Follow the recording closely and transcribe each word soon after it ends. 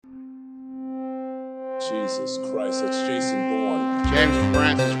Jesus Christ, that's Jason Bourne. James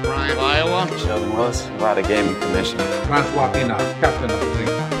Francis Bryan, Iowa. Sheldon Willis, Nevada Gaming Commission. Francois Pienaar, captain of the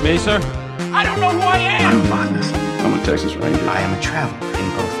fleet. Me, sir? I don't know who I am! I'm a botanist. I'm a Texas Ranger. I am a traveler in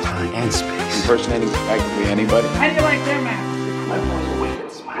both time and space. Impersonating practically anybody. How do you like their man?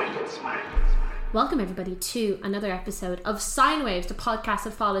 Welcome everybody to another episode of Sine Waves, the podcast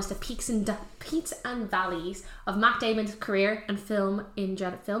that follows the peaks and valleys of Matt Damon's career and film in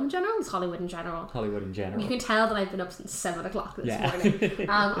general. It's Hollywood in general. You can tell that I've been up since 7 o'clock this morning.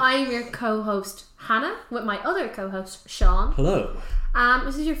 I'm your co-host Hannah with my other co-host Sean. Hello.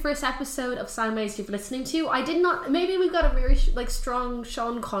 This is your first episode of Sine Waves you've listening to. Maybe we've got a very strong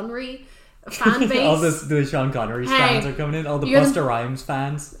Sean Connery fan base. All the Sean Connery fans are coming in. All the Busta Rhymes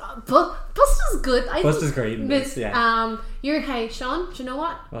fans. Busta's good. Busta's great in this, yeah. Hey Sean, do you know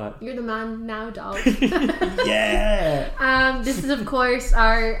what? What? You're the man now, dog. Yeah. This is of course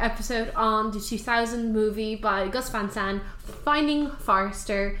our episode on the 2000 movie by Gus Van Sant, Finding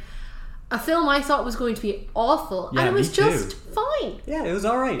Forrester. A film I thought was going to be awful, and it was just fine. Yeah, it was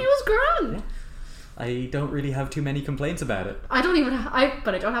alright. It was grand. Yeah. I don't really have too many complaints about it. I don't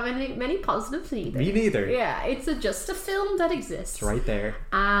have many positives either. Me neither. Yeah, it's just a film that exists. It's right there.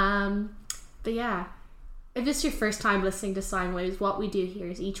 But yeah, if this is your first time listening to Sine Waves, what we do here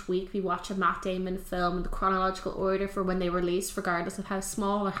is each week we watch a Matt Damon film in the chronological order for when they released, regardless of how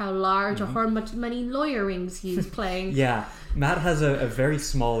small or how large or how many lawyer rings he's playing. Yeah, Matt has a very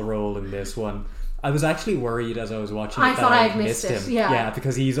small role in this one. I was actually worried as I was watching it I thought I had missed him. it. Yeah,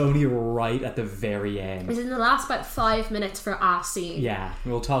 because he's only right at the very end. It's in the last about 5 minutes for our scene. Yeah,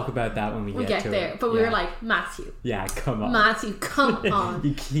 we'll talk about that when we get to there. it. But we were like, Matthew. Yeah, come on. Matthew, come on.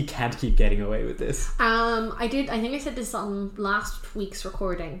 He can't keep getting away with this. I think I said this on last week's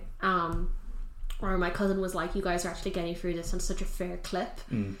recording, where my cousin was like, you guys are actually getting through this on such a fair clip.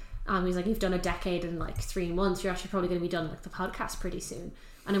 He's like, you've done a decade in 3 months, you're actually probably going to be done the podcast pretty soon.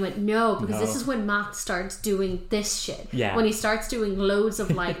 And I went, no, because this is when Matt starts doing this shit. Yeah. When he starts doing loads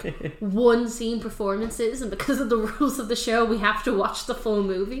of one scene performances, and because of the rules of the show, we have to watch the full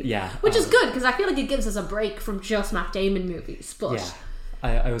movie. Yeah. Which is good, because I feel like it gives us a break from just Matt Damon movies. But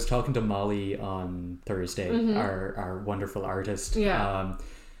yeah. I was talking to Molly on Thursday, our wonderful artist. Yeah.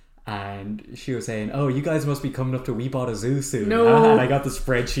 And she was saying, oh, you guys must be coming up to We Bought a Zoo soon. No. And I got the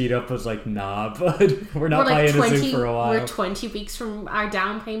spreadsheet up. I was like, nah, but we're not buying a zoo for a while. We're 20 weeks from our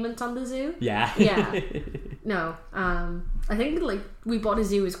down payment on the zoo. Yeah. Yeah. No. I think We Bought a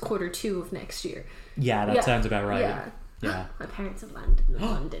Zoo is Q2 of next year. Yeah, that sounds about right. Yeah. My parents have landed in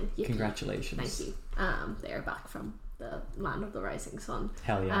London. Yippee. Congratulations. Thank you. They're back from the land of the rising sun.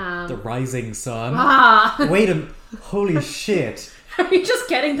 Hell yeah. The rising sun. Wait holy shit. Are you just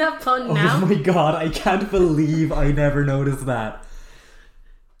getting that pun now? Oh my god, I can't believe I never noticed that.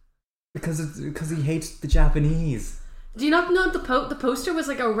 Because he hates the Japanese. Do you not know the poster was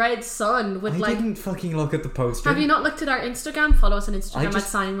a red sun with I didn't fucking look at the poster. Have you not looked at our Instagram? Follow us on Instagram at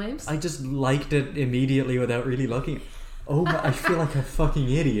Sine Waves. I just liked it immediately without really looking. Oh, I feel like a fucking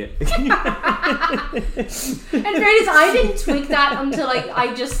idiot. In fairness, I didn't tweak that until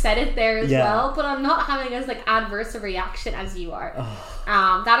I just said it there as well, but I'm not having as adverse a reaction as you are.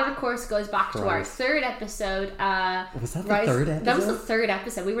 That of course goes back to our third episode. Was that the third episode? That was the third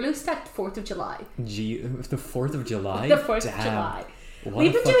episode. We released that 4th of July. The 4th of July? The 4th of July.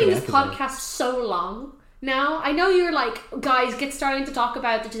 We've been doing this podcast so long now. I know you're guys, get starting to talk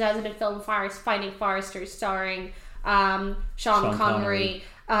about the 2000 film Finding Forrester starring Sean Connery.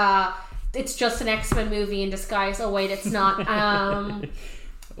 It's just an X-Men movie in disguise. Oh wait, it's not.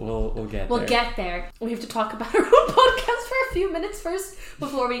 We'll get there. We have to talk about our own podcast for a few minutes first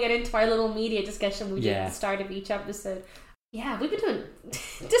before we get into our little media discussion we do at the start of each episode. Yeah, we've been doing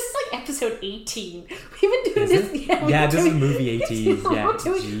this is episode 18. We've been doing this. Yeah, this is movie 18. Yeah,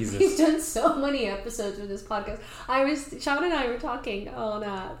 Jesus. We've done so many episodes with this podcast. Sean and I were talking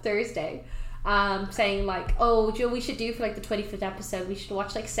on Thursday. Saying oh Joe, we should do for the 25th episode, we should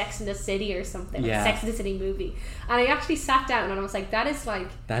watch Sex and the City or something, Sex and the City movie. And I actually sat down and I was that's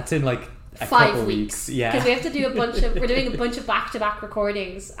that's in a 5 weeks, because we have to do we're doing a bunch of back-to-back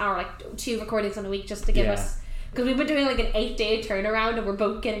recordings, or 2 recordings on a week, just to give us, because we've been doing an 8-day turnaround and we're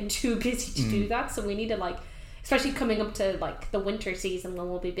both getting too busy to do that, so we need to especially coming up to the winter season when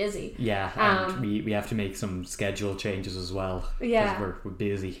we'll be busy. Yeah, and we have to make some schedule changes as well. Yeah, because we're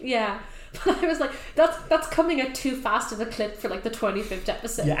busy. Yeah, but I was that's coming at too fast of a clip for the 25th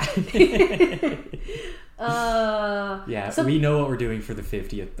episode. Yeah. So we know what we're doing for the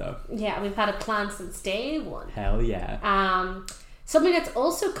 50th though. Yeah, we've had a plan since day one. Hell yeah. Something that's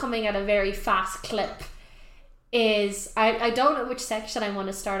also coming at a very fast clip is I don't know which section I want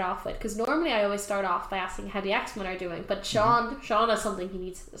to start off with, because normally I always start off by asking how the X-Men are doing, but Sean has something he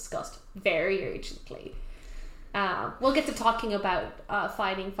needs to discuss very urgently. We'll get to talking about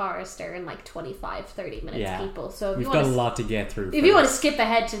finding Forrester in like 25-30 minutes, people. So if we've you got a lot to get through. If you want to skip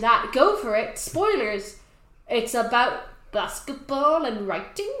ahead to that, go for it. Spoilers. It's about basketball and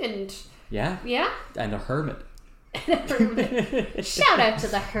writing and and a hermit. Shout out to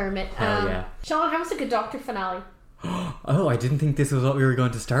the hermit. Yeah. Sean, how was the Good Doctor finale? Oh, I didn't think this was what we were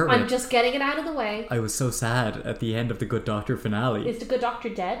going to start with. I'm just getting it out of the way. I was so sad at the end of the Good Doctor finale. Is the Good Doctor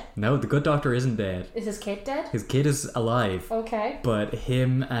dead? No, the Good Doctor isn't dead. Is his kid dead? His kid is alive. Okay. But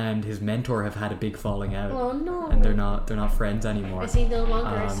him and his mentor have had a big falling out. Oh no. And they're not friends anymore. Is he no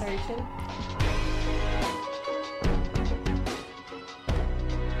longer a surgeon?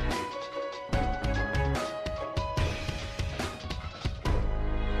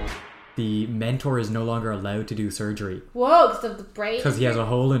 The mentor is no longer allowed to do surgery. Whoa, because of the brain? Because he has a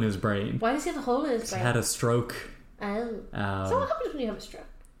hole in his brain. Why does he have a hole in his brain? He had a stroke. Oh. So what happens when you have a stroke?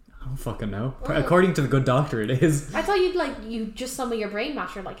 I don't fucking know. Oh. According to the Good Doctor, it is. I thought you just some of your brain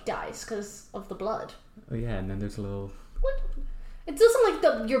matter dies because of the blood. Oh yeah, and then there's a little. What? It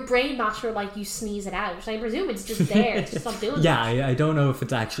doesn't your brain matter you sneeze it out. I presume it's just there. It's just not doing. Yeah, I don't know if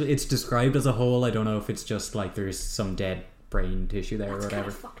it's described as a hole. I don't know if it's just there's some dead brain tissue there or whatever. Kind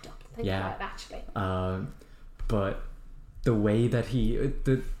of fucked up. Think about it, actually. But the way that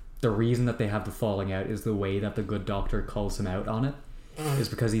the reason that they have the falling out is the way that the Good Doctor calls him out on it. Is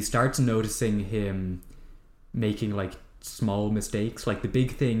because he starts noticing him making small mistakes. The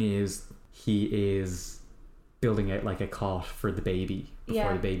big thing is he is building out a cot for the baby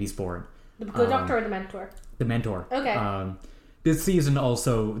before the baby's born. The Good Doctor or the mentor? The mentor. Okay. This season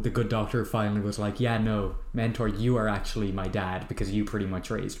also, the Good Doctor finally was no, mentor, you are actually my dad because you pretty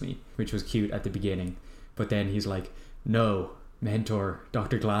much raised me, which was cute at the beginning. But then he's no, mentor,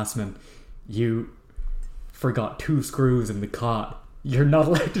 Dr. Glassman, you forgot 2 screws in the cot. You're not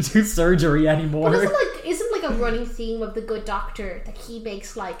allowed to do surgery anymore. But isn't a running theme of the Good Doctor that he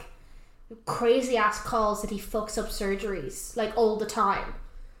makes crazy ass calls that he fucks up surgeries all the time?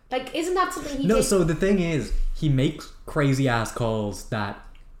 Isn't that something he did? So the thing is, he makes crazy ass calls that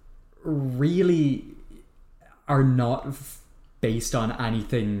really are not based on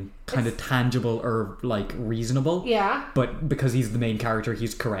anything kind of tangible or reasonable. Yeah. But because he's the main character,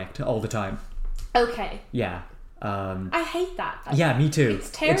 he's correct all the time. Okay. Yeah. I hate that. Yeah, me too. It's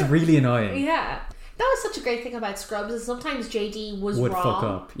terrible. It's really annoying. Yeah. That was such a great thing about Scrubs is sometimes JD would wrong. Fuck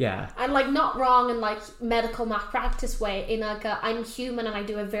up, yeah. And not wrong in medical malpractice way, in I'm human and I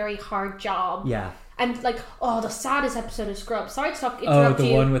do a very hard job. Yeah. And the saddest episode of Scrubs. Sorry to interrupt you. Oh,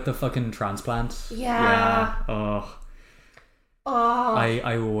 the one with the fucking transplant? Yeah. Oh.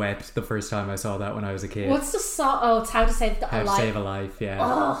 I wept the first time I saw that when I was a kid. What's the song? Oh, it's How to Save a Life. How to Save a Life, yeah.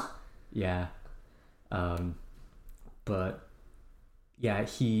 Oh. Yeah. But yeah,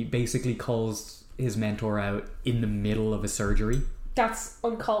 he basically calls his mentor out in the middle of a surgery. That's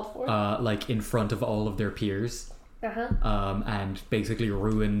uncalled for. In front of all of their peers. Uh-huh. And basically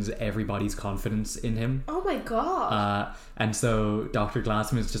ruins everybody's confidence in him. Oh my god. And so Dr.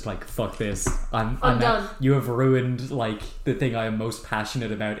 Glassman is just fuck this. I'm done. Out. You have ruined the thing I am most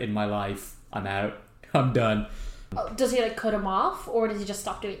passionate about in my life. I'm out. I'm done. Does he cut him off, or does he just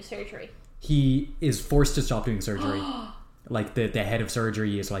stop doing the surgery? He is forced to stop doing surgery. The head of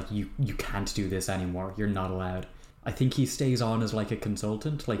surgery is you can't do this anymore. You're not allowed. I think he stays on as a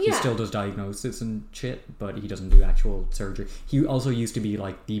consultant. He still does diagnosis and shit, but he doesn't do actual surgery. He also used to be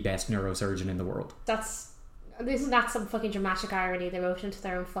the best neurosurgeon in the world. Isn't that some fucking dramatic irony? They wrote into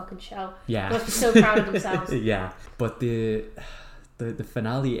their own fucking show. Yeah. They must be so proud of themselves. Yeah. But the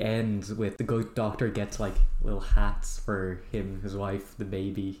finale ends with the Good Doctor gets little hats for him, his wife, the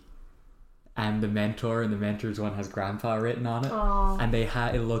baby, and the mentor, and the mentor's one has grandpa written on it. Aww. And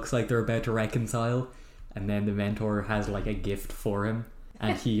it looks like they're about to reconcile, and then the mentor has a gift for him,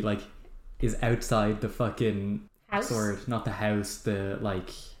 and he is outside the fucking house, or not the house, the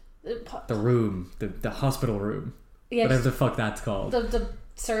room, the hospital room, whatever the fuck that's called, the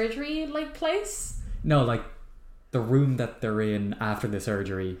surgery place. No, the room that they're in after the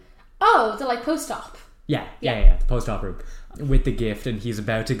surgery. Oh, the post-op. Yeah, the post-op room with the gift, and he's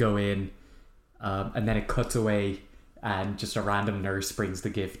about to go in. And then it cuts away, and just a random nurse brings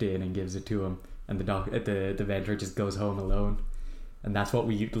the gift in and gives it to him, and the mentor just goes home alone, and that's what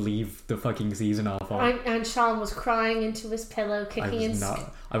we leave the fucking season off on. And Sean was crying into his pillow, kicking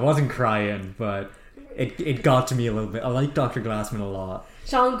I wasn't crying, but it got to me a little bit. I like Dr. Glassman a lot.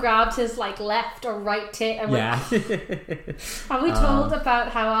 Sean grabs his like left or right tit and Yeah. Have we told about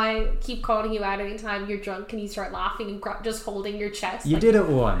how I keep calling you out anytime you're drunk and you start laughing and just holding your chest? You did it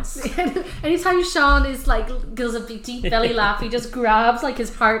once. Anytime Sean is like does a big deep belly laugh, he just grabs like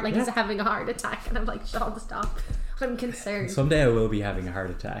his heart like he's having a heart attack, and I'm like, Sean, stop. I'm concerned. Someday I will be having a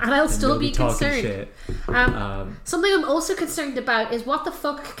heart attack, and I'll still be talking concerned. Shit. Something I'm also concerned about is what the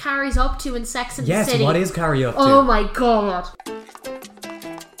fuck Carrie's up to in Sex and the City. Yes, what is Carrie up to? Oh my god.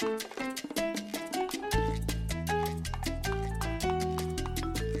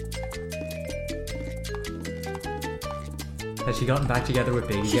 Has she gotten back together with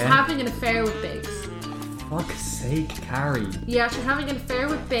Big She's again? having an affair with Biggs. Fuck's sake, Carrie. Yeah, she's having an affair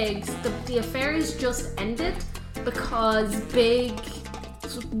with Biggs. The affair is just ended because Big's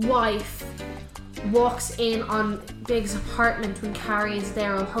wife walks in on Big's apartment when Carrie is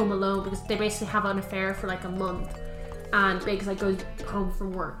there home alone, because they basically have an affair for like a month. And Biggs like goes home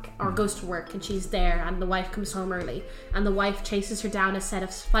from work or goes to work, and she's there, and the wife comes home early, and the wife chases her down a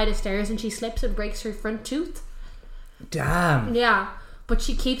flight of stairs, and she slips and breaks her front tooth. Damn. Yeah, but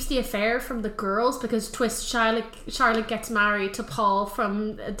she keeps the affair from the girls because Charlotte gets married to Paul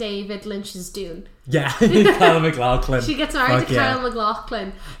from David Lynch's Dune. Yeah, Kyle MacLachlan. She gets married to Kyle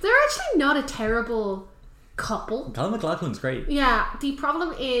MacLachlan. They're actually not a terrible couple. Kyle MacLachlan's great. Yeah, the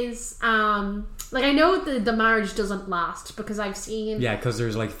problem is, like, I know the marriage doesn't last because I've seen... Yeah, because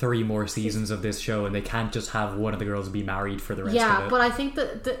there's like 3 more seasons of this show, and they can't just have one of the girls be married for the rest of it. Yeah, but I think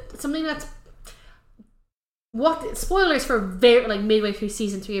that something that's... spoilers for very like midway through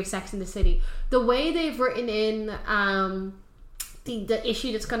season 3 of Sex and the City, the way they've written in the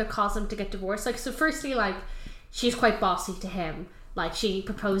issue that's going to cause them to get divorced. Like, so firstly, like, she's quite bossy to him. Like, she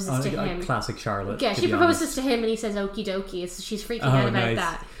proposes to him. Classic Charlotte. Yeah, she proposes to him and he says okie dokie. So she's freaking out about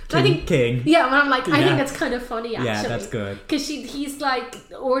that. King. Yeah, but I'm like, I think that's kind of funny actually. Yeah, that's good. Because he's like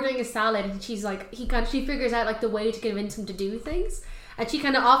ordering a salad, and she's like, she figures out like the way to convince him to do things. And she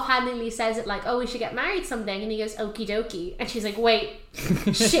kind of offhandedly says it like, oh, we should get married someday. And he goes, okie dokie. And she's like, wait,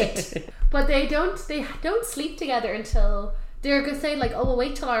 shit. But they don't sleep together until they're going to say like, oh, we'll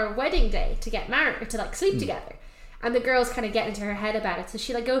wait till our wedding day to get married, to like sleep together. And the girls kind of get into her head about it. So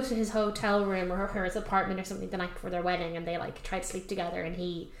she like goes to his hotel room or his apartment or something the night before their wedding, and they like try to sleep together. And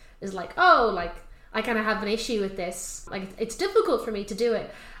he is like, oh, like, I kind of have an issue with this. Like, it's difficult for me to do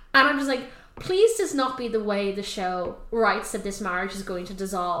it. And I'm just like, please does not be the way the show writes that this marriage is going to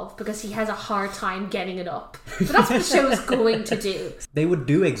dissolve, because he has a hard time getting it up. But that's what the show is going to do. They would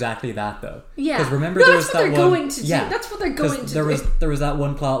do exactly that though. Yeah. Because remember there was that one... going to do. That's what they're going to do. There was that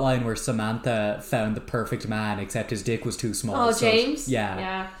one plot line where Samantha found the perfect man, except his dick was too small. Oh, James? Yeah.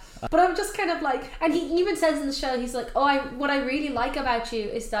 Yeah. But I'm just kind of like, and he even says in the show, he's like, what I really like about you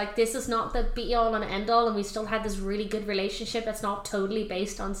is like, this is not the be all and end all, and we still had this really good relationship that's not totally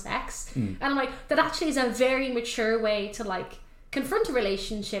based on sex. And I'm like, that actually is a very mature way to like confront a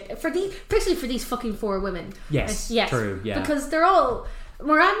relationship especially for these fucking 4 women. Yes, true, yeah. Because they're all...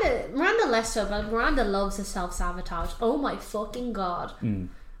 Miranda less so, but Miranda loves a self-sabotage. Oh my fucking god.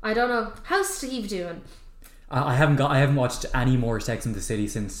 I don't know. How's Steve doing? I haven't watched any more Sex and the City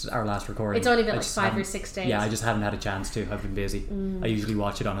since our last recording. It's only been like 5 or 6 days. Yeah, I just haven't had a chance to. I've been busy. I usually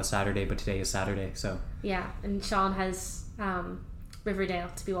watch it on a Saturday, but today is Saturday, so... Yeah, and Sean has Riverdale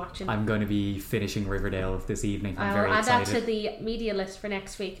to be watching. I'm going to be finishing Riverdale this evening. I'm very excited. I'll add that to the media list for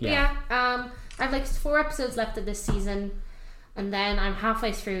next week. Yeah. I have like 4 episodes left of this season, and then I'm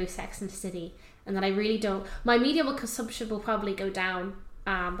halfway through Sex and the City, and then I really don't... My media consumption will probably go down,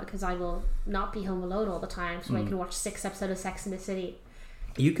 because I will not be home alone all the time, so I can watch 6 episodes of Sex and the City.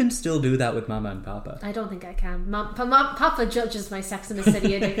 You can still do that with Mama and Papa. I don't think I can. Papa judges my Sex and the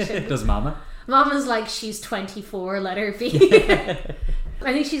City addiction. Does Mama? Mama's like, she's 24, let her be.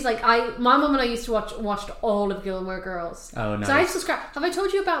 I think she's like, my mum and I used to watched all of Gilmore Girls. Oh, nice. So I subscribe. Have I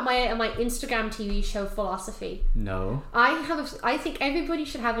told you about my Instagram TV show Philosophy? No. I think everybody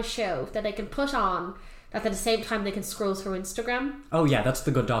should have a show that they can put on, that at the same time they can scroll through Instagram. Oh yeah, that's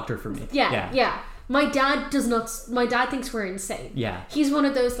the Good Doctor for me. Yeah. My dad thinks we're insane. Yeah. He's one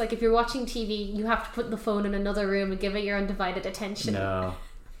of those, like, if you're watching TV, you have to put the phone in another room and give it your undivided attention. No.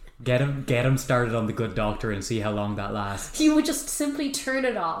 Get him started on the Good Doctor and see how long that lasts. He would just simply turn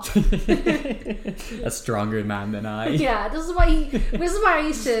it off. A stronger man than I. Yeah, this is why I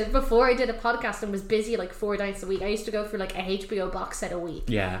used to, before I did a podcast and was busy like 4 nights a week, I used to go through like a HBO box set a week.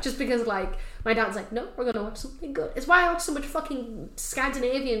 Yeah. Just because like my dad's like, no, we're gonna watch something good. It's why I watch so much fucking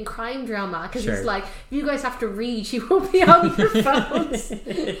Scandinavian crime drama, because he's like, you guys have to read, you won't be on your phones.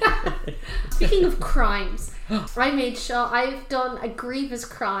 Speaking of crimes, I've done a grievous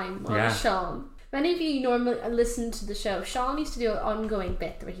crime on Sean. If any of you normally listen to the show, Sean used to do an ongoing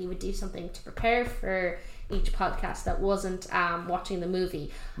bit where he would do something to prepare for each podcast that wasn't watching the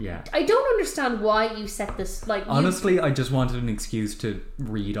movie. Yeah. I don't understand why you set this like. Honestly, I just wanted an excuse to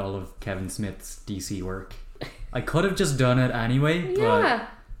read all of Kevin Smith's DC work. I could have just done it anyway, but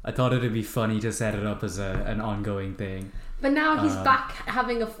I thought it'd be funny to set it up as an ongoing thing. But now he's back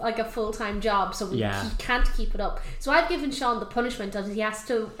having a full-time job, so he can't keep it up. So I've given Sean the punishment of he has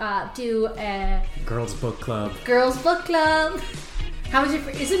to do a Girls Book Club. Girls Book Club. How is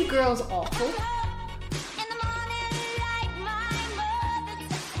it? Isn't Girls awful?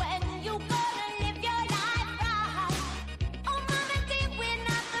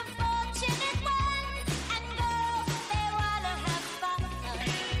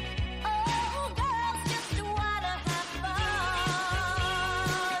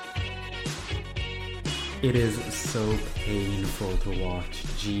 It is so painful to watch.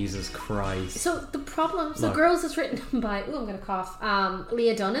 Jesus Christ. So the problem, Girls is written by, I'm going to cough,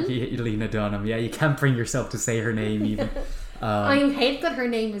 Leah Dunham. Lena Dunham, yeah, you can't bring yourself to say her name even. I hate that her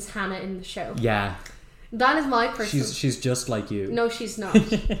name is Hannah in the show. Yeah. That is my person. She's just like you. No, she's not.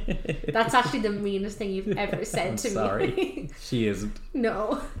 That's actually the meanest thing you've ever said to me. Sorry. She isn't.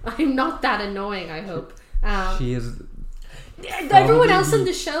 No, I'm not that annoying, I hope. She is... Everyone else in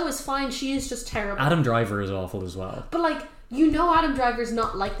the show is fine. She is just terrible. Adam Driver is awful as well. But like, Adam Driver's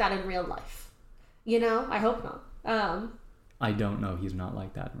not like that in real life. I hope not. I don't know. He's not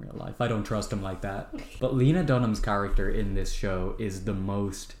like that in real life. I don't trust him like that. But Lena Dunham's character in this show is the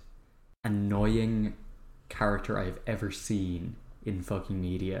most annoying character I've ever seen in fucking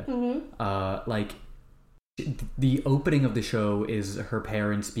media. Like, the opening of the show is her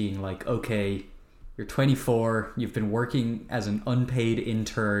parents being like, okay, you're 24, you've been working as an unpaid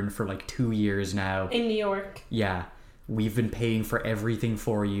intern for like 2 years now. In New York. Yeah. We've been paying for everything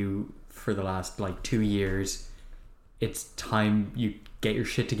for you for the last like 2 years. It's time you get your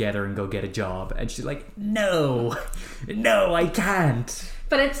shit together and go get a job. And she's like, no, I can't.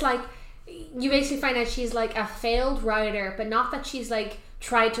 But it's like, you basically find out she's like a failed writer, but not that she's like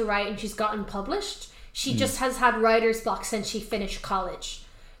tried to write and she's gotten published. She just has had writer's block since she finished college.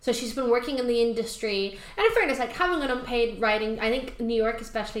 So she's been working in the industry, and in fairness, like having an unpaid writing, I think New York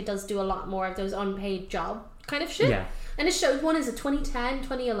especially does do a lot more of those unpaid job kind of shit. Yeah. And it shows, one is it 2010,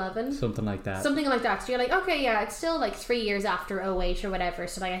 2011? Something like that. Something like that. So you're like, okay, yeah, it's still like 3 years after 08 or whatever.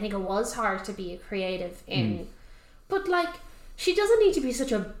 So like, I think it was hard to be a creative in. But like, she doesn't need to be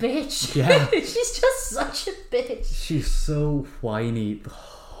such a bitch. Yeah. She's just such a bitch. She's so whiny the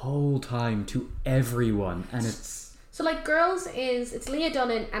whole time to everyone, and it's... So like, Girls it's Leah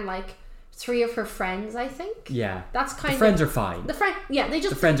Dunham and like 3 of her friends, I think. Yeah. That's kind of... The friends are fine. The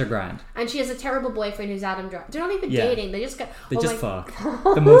friends are grand. And she has a terrible boyfriend who's Adam Driver. They're not even dating. They just get... They just fuck.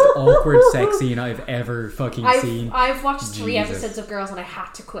 The most awkward sex scene I've ever fucking seen. I've watched 3 episodes of Girls and I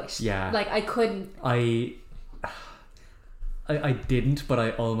had to quit. Yeah. Like, I couldn't... I didn't, but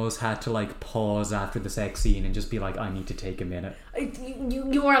I almost had to like pause after the sex scene and just be like, I need to take a minute.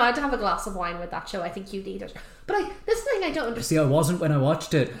 You are allowed to have a glass of wine with that show. I think you'd eat it. But this is the thing I don't understand. See, I wasn't when I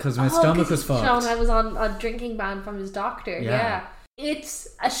watched it because my stomach was fucked. Sean, I was on a drinking ban from his doctor. Yeah. It's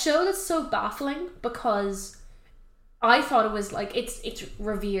a show that's so baffling because I thought it was like, it's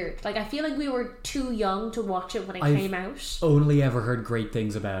revered. Like, I feel like we were too young to watch it when it came out. Only ever heard great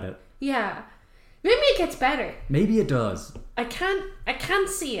things about it. Yeah. Maybe it gets better. Maybe it does. I can't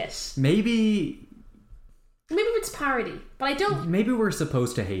see it. Maybe it's parody, but I don't... Maybe we're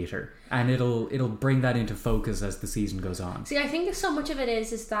supposed to hate her, and it'll bring that into focus as the season goes on. See, I think so much of it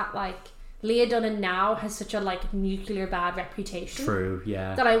is that, like, Leah Dunham now has such a, like, nuclear bad reputation. True,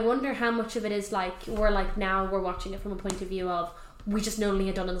 yeah. That I wonder how much of it is, like, now we're watching it from a point of view of, we just know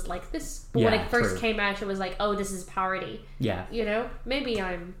Leah Dunham's like this. But when it first came out, it was like, oh, this is parody. Yeah. You know? Maybe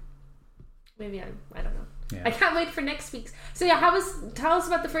I'm I don't know. Yeah. I can't wait for next week's. So yeah, tell us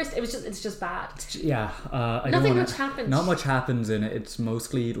about the first. It's just bad. Yeah, nothing much happens. Not much happens in it. It's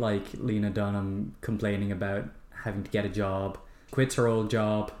mostly like Lena Dunham complaining about having to get a job. Quits her old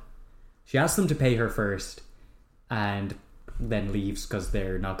job. She asks them to pay her first, and then leaves because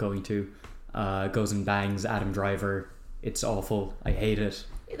they're not going to. Goes and bangs Adam Driver. It's awful. I hate it.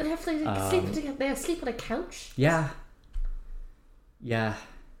 They have to sleep together. They sleep on a couch. Yeah. Yeah.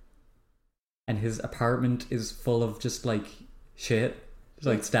 And his apartment is full of just like shit, just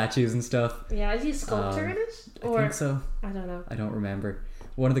like statues and stuff. Yeah, is he a sculptor in it? Or, I think so. I don't know. I don't remember.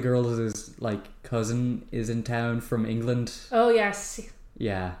 One of the girls' like cousin is in town from England. Oh yes.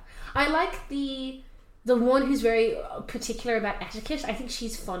 Yeah. I like the one who's very particular about etiquette. I think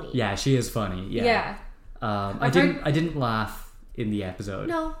she's funny. Yeah, she is funny. Yeah. Yeah. I didn't laugh in the episode.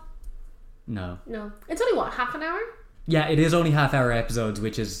 No. No. No. It's only, what, half an hour? Yeah, it is only half-hour episodes,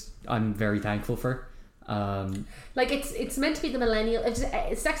 which is I'm very thankful for. Like, it's meant to be the millennial...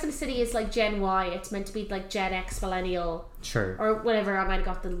 Sex and the City is like Gen Y. It's meant to be like Gen X millennial. Sure. Or whatever. I might have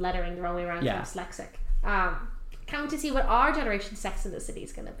got the lettering the wrong way around. Yeah. I'm dyslexic. Can't wait to see what our generation Sex and the City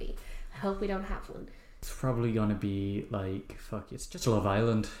is going to be. I hope we don't have one. It's probably going to be like... Fuck, it's just Love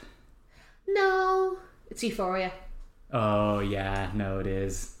Island. No. It's Euphoria. Oh, yeah. No, it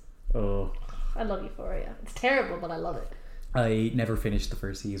is. Oh. I love Euphoria. It's terrible, but I love it. I never finished the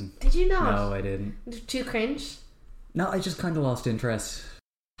first season. Did you not? No, I didn't. Too cringe? No, I just kind of lost interest.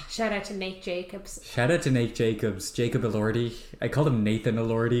 Shout out to Nate Jacobs. Jacob Elordi. I called him Nathan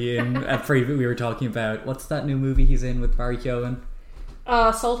Elordi in we were talking about, what's that new movie he's in with Barry Keoghan?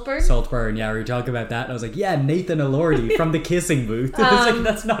 Saltburn? Saltburn, yeah, we were talking about that and I was like, yeah, Nathan Elordi from The Kissing Booth. I was like,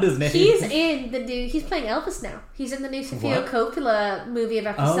 that's not his name. He's in the new... He's playing Elvis now. He's in the new Sofia Coppola movie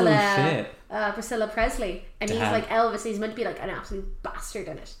about Priscilla... Oh, shit. Priscilla Presley. And he's like Elvis. He's meant to be like an absolute bastard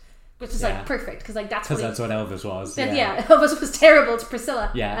in it. Which is like perfect, because like that's what Elvis was. Yeah, Elvis was terrible to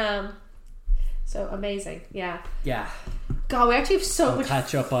Priscilla. Yeah. So amazing. Yeah. Yeah. God, we actually have so much...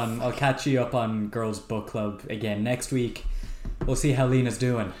 I'll catch you up on Girls Book Club again next week. We'll see how Lena's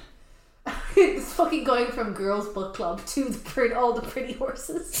doing. It's fucking going from Girls Book Club to all the pretty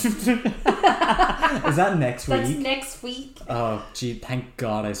horses. Is that next week? That's next week. Oh, gee, thank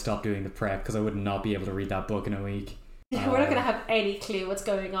God I stopped doing the prep, because I would not be able to read that book in a week. We're not going to have any clue what's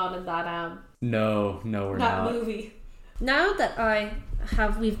going on in that No, we're not. That movie. Now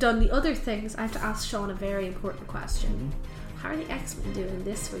that we've done the other things, I have to ask Sean a very important question. How are the X-Men doing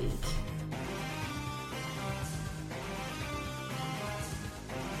this week?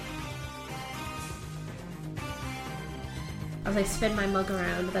 As I spin my mug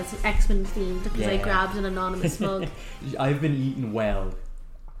around, that's X-Men themed because I grabbed an anonymous mug. I've been eating well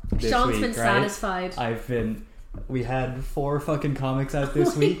this Sean's week, been right? satisfied. We had 4 fucking comics out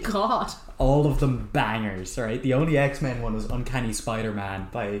this week. Oh my God. All of them bangers, right? The only X-Men one was Uncanny Spider-Man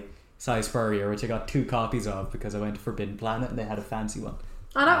by Cy Spurrier, which I got 2 copies of because I went to Forbidden Planet and they had a fancy one.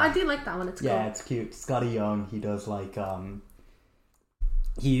 I do like that one. It's cool. Yeah, it's cute. Scotty Young, he does like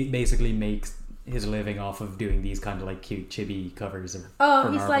he basically makes his living off of doing these kind of like cute chibi covers of he's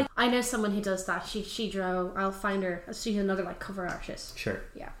Marvel. Like, I know someone who does that. She drew, I'll find her. She's another like cover artist. Sure.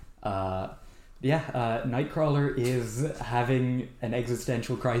 Yeah. Nightcrawler is having an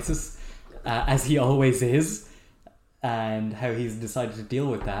existential crisis, as he always is. And how he's decided to deal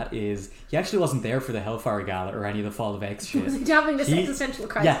with that is he actually wasn't there for the Hellfire Gala or any of the Fall of X shit. Was he having this existential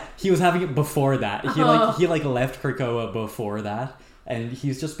crisis? Yeah, he was having it before that. He left Krakoa before that, and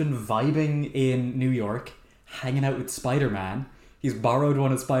he's just been vibing in New York, hanging out with Spider-Man. He's borrowed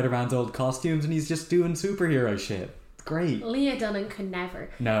one of Spider-Man's old costumes, and he's just doing superhero shit. It's great. Leah Dunham could never.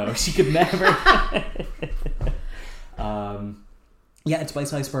 No, she could never. It's by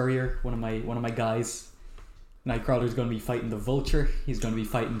Cy Spurrier, one of my guys. Nightcrawler's going to be fighting the Vulture. He's going to be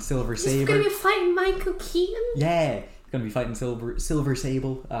fighting Silver Saber. He's going to be fighting Michael Keaton? Yeah. He's going to be fighting Silver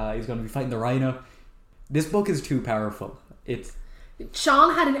Sable. He's going to be fighting the Rhino. This book is too powerful.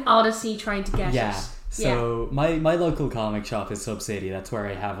 Sean had an odyssey trying to get it. So my local comic shop is Sub City. That's where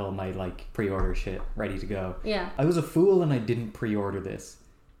I have all my like pre-order shit ready to go. Yeah. I was a fool and I didn't pre-order this.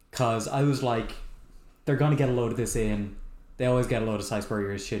 Because I was like, they're going to get a load of this in. They always get a load of Cy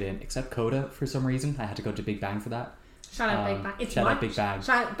Spurrier's shit in, except Coda for some reason. I had to go to Big Bang for that. Shout out Big Bang. Shout out Big Bang.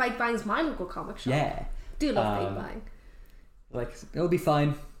 Big Bang's my local comic shop. Yeah. Do love Big Bang. Like, it'll be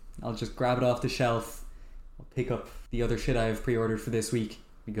fine. I'll just grab it off the shelf. I'll pick up the other shit I've pre-ordered for this week.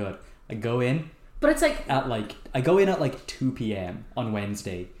 Be good. I go in. But it's like... I go in at 2 p.m. on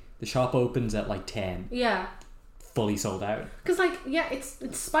Wednesday. The shop opens at 10. Yeah. Fully sold out. Because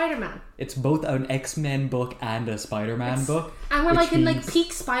it's Spider-Man. It's both an X-Men book and a Spider-Man book. And we're in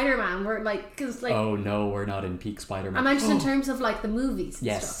peak Spider-Man. We're because oh no, we're not in peak Spider-Man. I meant just in terms of the movies and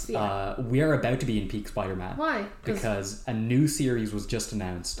yes, stuff. Yeah. We are about to be in peak Spider-Man. Why? Because a new series was just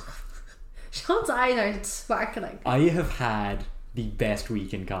announced. Sean's eyes are sparkling. I have had the best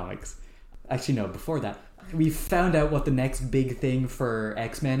week in comics. Actually no, before that. We found out what the next big thing for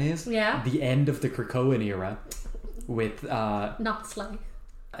X-Men is. Yeah. The end of the Krakoan era. With not Sly.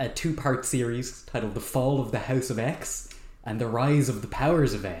 A 2-part series titled The Fall of the House of X and The Rise of the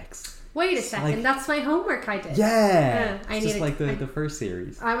Powers of X. Wait a second, that's my homework I did. Yeah, it's just the first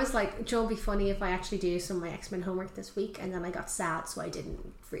series. I was like, Joe, it'd be funny if I actually do some of my X-Men homework this week, and then I got sad, so I didn't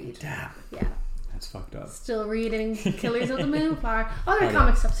read. Damn. Yeah. That's fucked up. Still reading Killers of the Moonflower. Other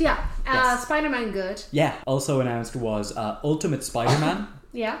comic stuff. So yes. Spider-Man good. Yeah. Also announced was Ultimate Spider-Man.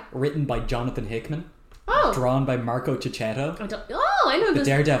 Yeah. Written by Jonathan Hickman. Oh. Drawn by Marco Cicchetto. I know the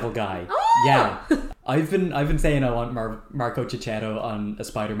Daredevil guy. Oh. Yeah. I've been saying I want Marco Cicchetto on a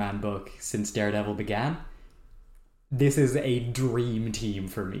Spider-Man book since Daredevil began. This is a dream team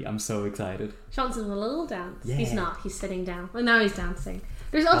for me. I'm so excited. Sean's in a little dance. Yeah. He's not. He's sitting down. Well, now he's dancing.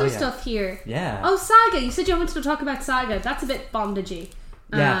 There's other stuff here. Yeah. Oh, Saga. You said you wanted to talk about Saga. That's a bit bondagey.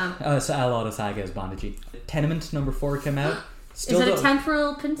 Yeah. So a lot of Saga is bondagey. Tenement number 4 came out. Is it a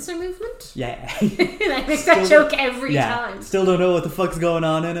temporal pincer movement? Yeah. I make that joke every time. Still don't know what the fuck's going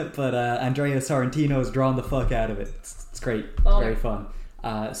on in it, but Andrea Sorrentino has drawn the fuck out of it. It's great. Very fun.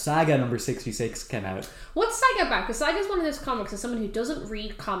 Saga number 66 came out. What's Saga about? Because Saga's one of those comics. As someone who doesn't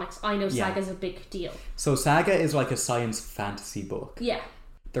read comics, I know Saga's a big deal. So Saga is like a science fantasy book. Yeah.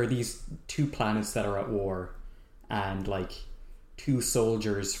 There are these 2 planets that are at war, and like 2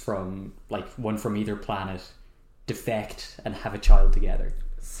 soldiers from like one from either planet defect and have a child together.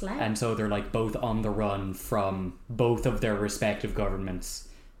 And so they're like both on the run from both of their respective governments,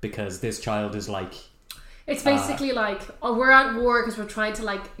 because this child is like, it's basically like, oh, we're at war because we're trying to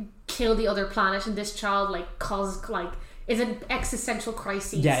like kill the other planet, and this child like causes like is an existential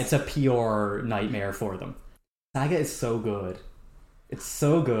crisis. Yeah, it's a pure nightmare for them. Saga is so good. It's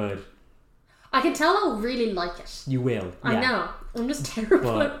so good. I can tell I'll really like it. You will. Yeah. I know. I'm just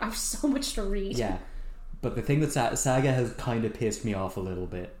terrible. I have so much to read. Yeah. But the thing that Saga has kind of pissed me off a little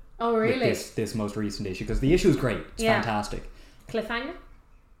bit. Oh, really? With this most recent issue, because the issue is great. It's fantastic. Cliffhanger?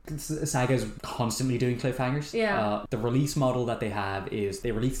 Saga's constantly doing cliffhangers. Yeah. The release model that they have is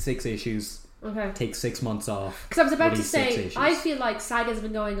they release 6 issues. Okay. Take 6 months off. Because I was about to say, I feel like Saga's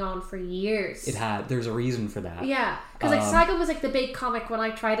been going on for years. It had. There's a reason for that. Yeah. Because like Saga was like the big comic when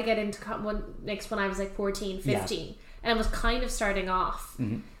I tried to get into comics when I was like 14, 15. Yeah. And it was kind of starting off.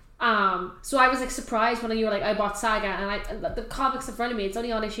 Mm-hmm. So I was like surprised when you were like, I bought Saga, and the comics in front of me, it's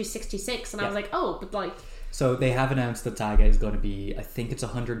only on issue 66, and I was like, oh, but like. So they have announced that Saga is going to be, I think it's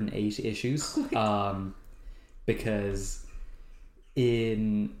 108 issues, because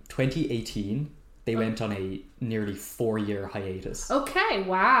in 2018 they went on a nearly 4-year hiatus. Okay,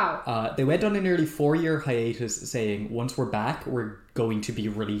 wow. They went on a nearly 4-year hiatus, saying once we're back, we're going to be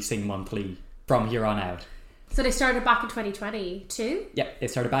releasing monthly from here on out. So they started back in 2022? Yeah, they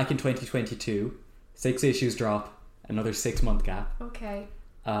started back in 2022. 6 issues drop, another 6-month gap. Okay.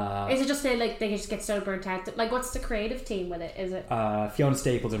 Is it just they just get so burnt out? Like, what's the creative team with it? Is it Fiona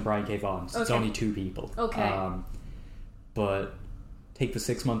Staples and Brian K. Vaughan? So it's only 2 people. Okay. But take the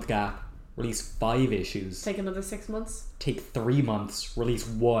 6-month gap, release 5 issues. Take another 6 months. Take 3 months, release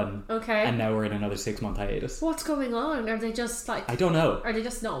 1. Okay. And now we're in another 6-month hiatus. What's going on? Are they just like? I don't know. Are they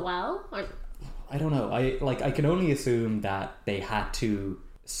just not well? I don't know. I can only assume that they had to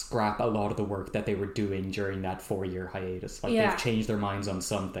scrap a lot of the work that they were doing during that 4-year hiatus. Like, they've changed their minds on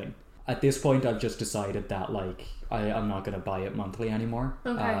something. At this point, I've just decided that like I'm not going to buy it monthly anymore.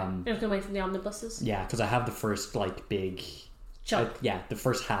 Okay. You're just going to wait for the omnibuses? Yeah, because I have the first like big chunk. The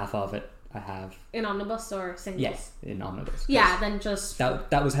first half of it I have. In omnibus or singles? Yes, in omnibus. Yeah, then just...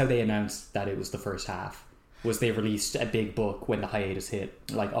 That was how they announced that it was the first half. Was they released a big book when the hiatus hit,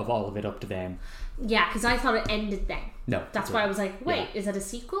 like of all of it up to them. Yeah, because I thought it ended then. No. That's why I was like, wait, is it a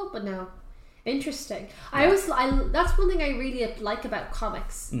sequel? But no. Interesting. Yeah. That's one thing I really like about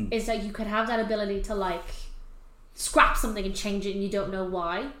comics, is that you could have that ability to like scrap something and change it and you don't know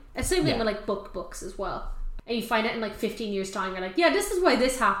why. And same thing with like books as well. And you find it in like 15 years time, you're like, yeah, this is why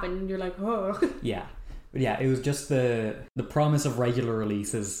this happened, and you're like, oh. Yeah. But yeah, it was just the promise of regular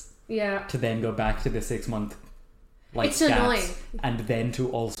releases. Yeah. To then go back to the 6-month like it's gaps, annoying. And then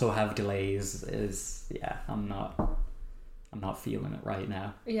to also have delays is I'm not feeling it right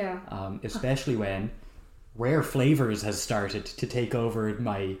now. Yeah. Especially when Rare Flavors has started to take over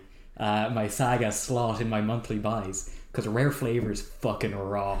my my Saga slot in my monthly buys. Because Rare Flavors fucking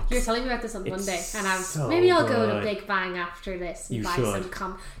rocks. You were telling me about this on Monday, and I was so maybe I'll go to Big Bang after this and buy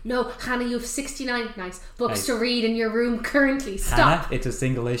some. No, Hannah, you have 69 nice books to read in your room currently. Stop. Hannah, it's a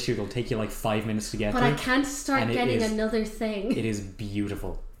single issue. It'll take you like 5 minutes to get through. But I can't start getting another thing. It is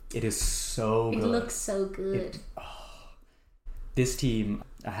beautiful. It is so good. It looks so good. This team,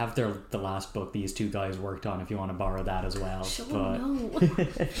 I have the last book these 2 guys worked on. If you want to borrow that as well. Sean.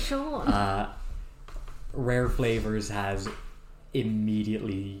 Rare Flavors has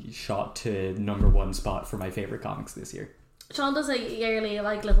immediately shot to #1 spot for my favorite comics this year. Sean does a yearly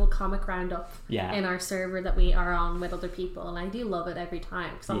like little comic roundup in our server that we are on with other people, and I do love it every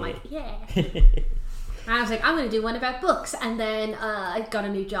time because I'm like, and I was like, I'm going to do one about books, and then I got a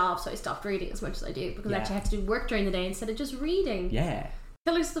new job, so I stopped reading as much as I do because I actually had to do work during the day instead of just reading. Yeah.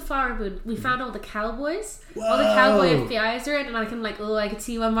 Killers of the Flower Moon. We found all the cowboys. Whoa. All the cowboy FBIs are in, and I can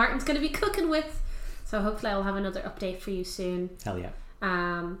see what Martin's going to be cooking with. So hopefully I'll have another update for you soon. Hell yeah.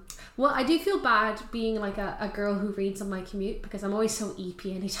 Well, I do feel bad being like a girl who reads on my commute because I'm always so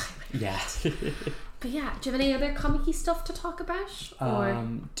eepy anytime. Yeah. But yeah, do you have any other comic-y stuff to talk about? Or?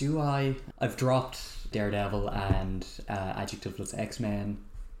 Do I? I've dropped Daredevil and Adjectiveless X-Men.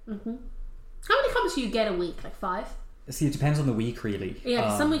 Mm-hmm. How many comics do you get a week? Like 5? See, it depends on the week, really. Yeah,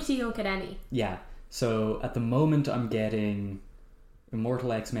 'cause some weeks you don't get any. Yeah. So at the moment, I'm getting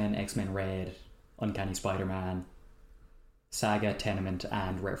Immortal X-Men, X-Men Red, Uncanny Spider-Man, Saga, Tenement,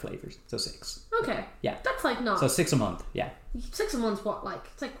 and Rare Flavors. So 6. Okay. Yeah. That's like not... So 6 a month, yeah. 6 a month's what, like?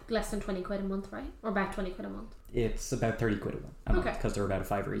 It's like less than 20 quid a month, right? Or about 20 quid a month? It's about 30 quid a month because they're about a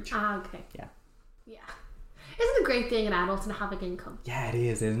 $5 each. Ah, okay. Yeah. Yeah. Isn't it a great being an adult and having income? Yeah, it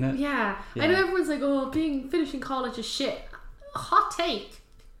is, isn't it? Yeah. I know everyone's like, oh, finishing college is shit. Hot take.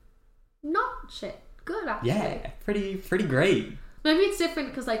 Not shit. Good, actually. Yeah, pretty great. Maybe it's different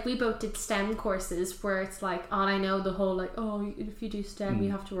because like we both did STEM courses where it's like, oh, I know the whole like, oh, if you do STEM you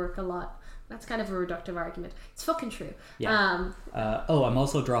have to work a lot. That's kind of a reductive argument. It's fucking true. Yeah. I'm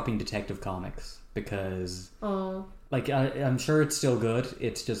also dropping Detective Comics because like I'm sure it's still good.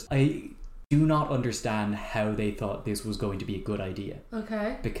 It's just I do not understand how they thought this was going to be a good idea.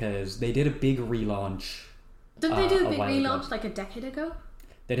 Okay. Because they did a big relaunch. Didn't they do a big relaunch ago. like a decade ago?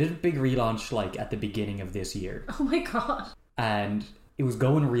 They did a big relaunch like at the beginning of this year. Oh my god. And it was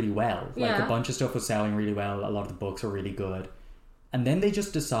going really well. Like Yeah. a bunch of stuff was selling really well. A lot of the books were really good. And then they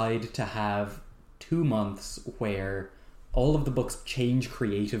just decide to have 2 months where all of the books change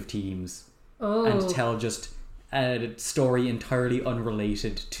creative teams and tell just a story entirely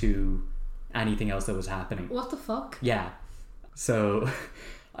unrelated to anything else that was happening. What the fuck? Yeah. So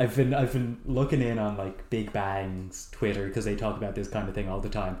I've been looking in on like Big Bang's Twitter because they talk about this kind of thing all the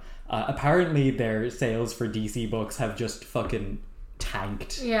time. Apparently their sales for DC books have just fucking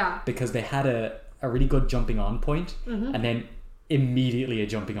tanked. Yeah. Because they had a really good jumping on point and then immediately a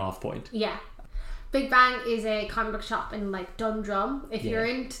jumping off point. Yeah. Big Bang is a comic book shop in like Dundrum. If you're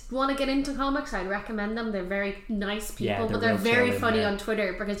want to get into comics, I'd recommend them. They're very nice people, but they're very funny on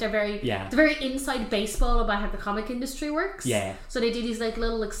Twitter because they're very inside baseball about how the comic industry works. Yeah. So they do these like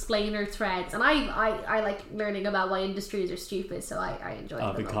little explainer threads, and I like learning about why industries are stupid. So I enjoy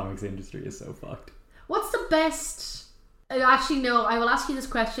them. The comics industry is so fucked. What's the best? Actually, no. I will ask you this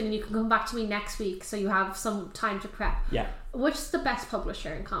question, and you can come back to me next week, so you have some time to prep. Yeah. Which's the best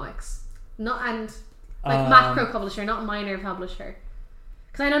publisher in comics? Macro publisher, not minor publisher.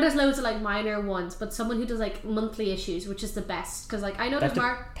 Because I know there's loads of like minor ones, but someone who does like monthly issues, which is the best. Because like I know there's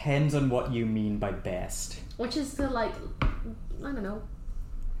depends on what you mean by best. Which is the like, I don't know.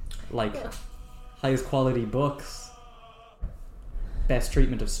 Like highest quality books, best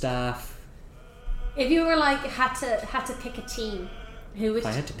treatment of staff. If you were like had to pick a team, who would? If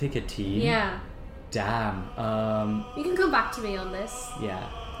I had to pick a team, yeah. Damn. You can come back to me on this. Yeah,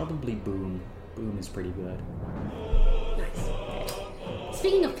 probably Boom. Boom is pretty good. Nice.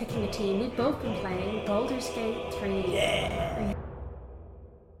 Speaking of picking a team, we've both been playing Baldur's Gate 3. Yeah.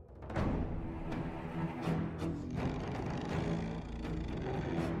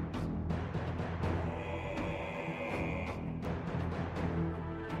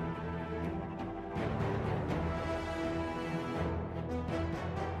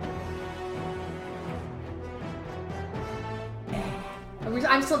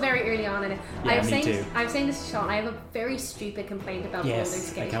 I'm still very early on in it. Yeah, me too. I'm saying this to Sean. I have a very stupid complaint about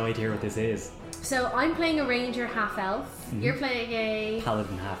Baldur's Gate. I can't wait to hear what this is. So I'm playing a ranger half elf. You're playing a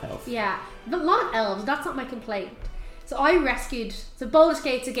paladin half elf. Yeah, but a lot of elves. That's not my complaint. So I rescued. So Baldur's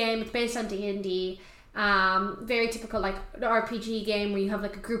Gate's a game. It's based on D&D. Very typical like RPG game where you have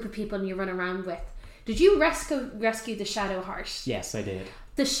like a group of people and you run around with. Did you rescue the Shadowheart? Yes, I did.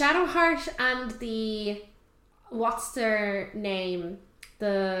 The Shadowheart and the what's their name?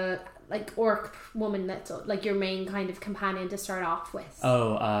 The like orc woman that's like your main kind of companion to start off with.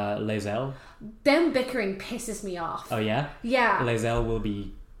 Oh, Lae'zel. Them bickering pisses me off. Oh yeah? Yeah. Lae'zel will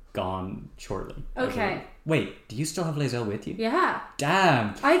be gone shortly. Okay. Wait, do you still have Lae'zel with you? Yeah.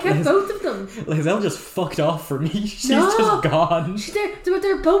 Damn. I kept both of them. Lae'zel just fucked off for me. She's just gone.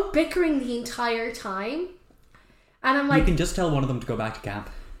 They're both bickering the entire time. And I'm like... You can just tell one of them to go back to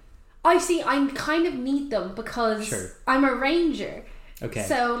camp. I kind of need them because I'm a ranger. Okay.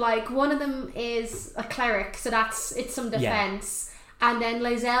 So like one of them is a cleric, so it's some defense, and then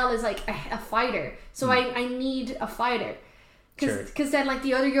Lae'zel is like a fighter. So I need a fighter, because then like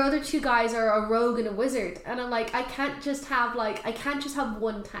your other two guys are a rogue and a wizard, and I'm like I can't just have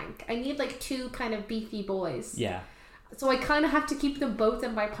one tank. I need like two kind of beefy boys. Yeah. So I kind of have to keep them both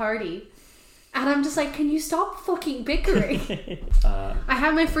in my party. And I'm just like, can you stop fucking bickering? I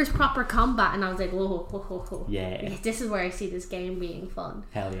had my first proper combat and I was like, whoa. Yeah. This is where I see this game being fun.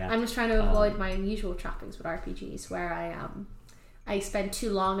 Hell yeah. I'm just trying to avoid my usual trappings with RPGs where I spend too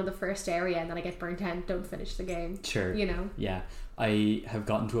long in the first area and then I get burnt out and don't finish the game. Sure. You know? Yeah. I have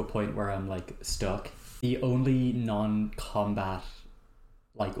gotten to a point where I'm like stuck. The only non-combat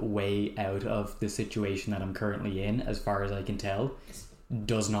like way out of the situation that I'm currently in, as far as I can tell,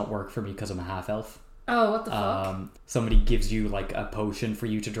 does not work for me because I'm a half-elf. Oh, what the fuck? Somebody gives you like a potion for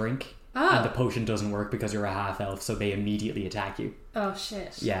you to drink, Oh. and the potion doesn't work because you're a half-elf, so they immediately attack you. Oh,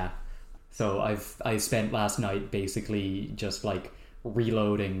 shit. Yeah. So I spent last night basically just like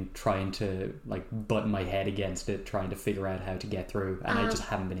reloading, trying to like button my head against it, trying to figure out how to get through, and I just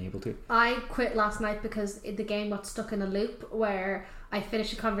haven't been able to. I quit last night because the game got stuck in a loop where I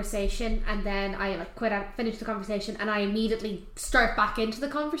finished a conversation and then I like finished the conversation and I immediately start back into the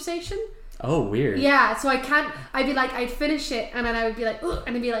conversation. Oh, weird. Yeah, so I'd finish it and then I would be like, ugh, and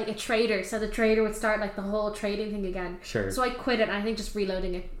it'd be like a trader, so the trader would start like the whole trading thing again. Sure. So I quit it, and I think just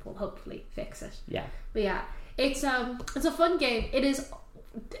reloading it will hopefully fix it. Yeah. But yeah, it's a fun game. It is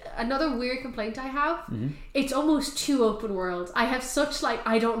another weird complaint I have. Mm-hmm. It's almost too open world. I have such like,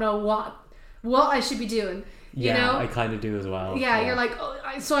 I don't know what I should be doing. You know? I kind of do as well. Yeah, you're like,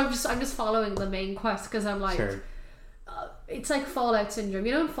 so I'm just following the main quest because I'm like, sure. It's like Fallout syndrome.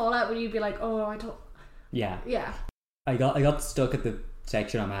 You know, in Fallout when you'd be like, oh, I don't. Yeah. Yeah. I got stuck at the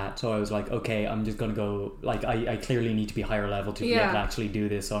section I'm at, so I was like, okay, I'm just gonna go. Like, I clearly need to be higher level to be able to actually do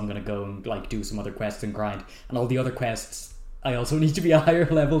this, so I'm gonna go and like do some other quests and grind, and all the other quests I also need to be a higher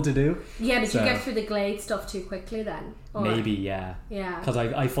level to do. Yeah, did you get through the glade stuff too quickly then? Or? Maybe, yeah. Yeah. Because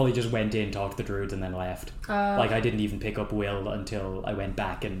I fully just went in, talked to the druids, and then left. Like, I didn't even pick up Will until I went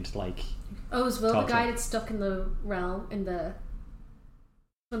back and, like... Oh, is Will the guy that's stuck in the realm, in the...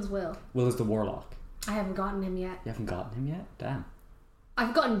 Which one's Will? Will is the warlock. I haven't gotten him yet. You haven't gotten him yet? Damn.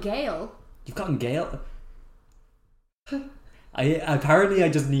 I've gotten Gale. You've gotten Gale? Apparently I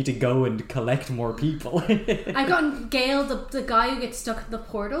just need to go and collect more people. I've gotten Gale, the guy who gets stuck in the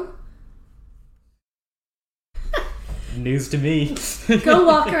portal. News to me. Go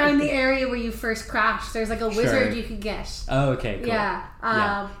walk around the area where you first crashed. There's like a wizard you can get. Oh, okay, cool.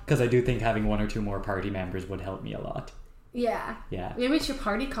 Yeah. Because I do think having one or two more party members would help me a lot. Yeah. Yeah. Maybe it's your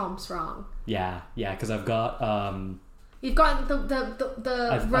party comp's wrong. Yeah, because I've got... You've got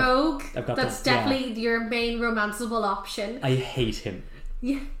the rogue. I've got that's definitely your main romanceable option. I hate him.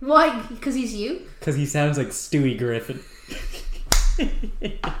 Yeah. Why? Because he's you? Because he sounds like Stewie Griffin.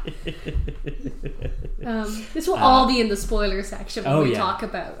 This will all be in the spoiler section when we talk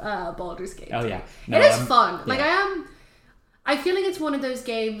about Baldur's Gate 3. Oh yeah. No, it is fun. Like I feel like it's one of those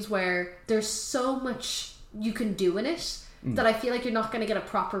games where there's so much you can do in it that I feel like you're not going to get a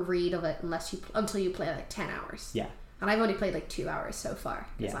proper read of it until you play like 10 hours. Yeah. And I've only played like 2 hours so far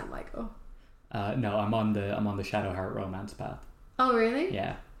because I'm like, oh. No, I'm on the Shadowheart romance path. Oh really?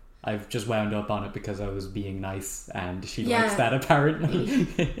 Yeah. I've just wound up on it because I was being nice and she likes that apparently.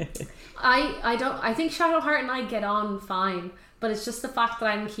 I think Shadowheart and I get on fine, but it's just the fact that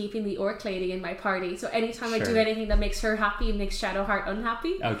I'm keeping the orc lady in my party, so anytime I do anything that makes her happy it makes Shadowheart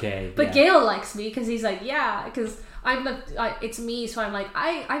unhappy. Okay. But Gale likes me because he's like, because it's me, so I'm like,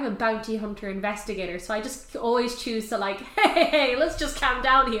 I'm a bounty hunter investigator, so I just always choose to like, hey, let's just calm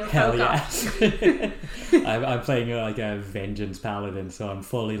down here, hell yeah. I'm playing like a vengeance paladin, so I'm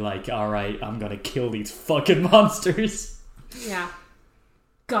fully like, alright, I'm gonna kill these fucking monsters. Yeah.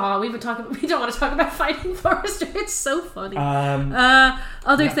 God, we don't want to talk about fighting Forrester. It's so funny.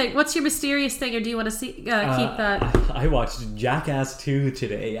 Thing. What's your mysterious thing, or do you want to keep that? I watched Jackass 2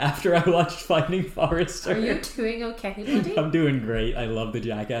 today after I watched Fighting Forrester. Are you doing okay, buddy? I'm doing great. I love the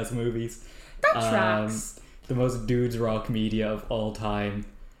Jackass movies. That tracks. The most dudes rock media of all time.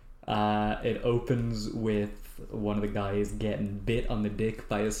 It opens with one of the guys getting bit on the dick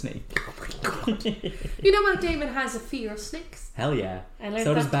by a snake. Oh my god. You know Matt Damon has a fear of snakes? Hell yeah.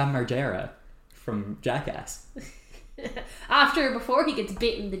 So does Bam Margera from Jackass. Before he gets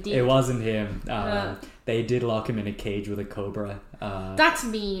bit in the dick. It wasn't him. They did lock him in a cage with a cobra. That's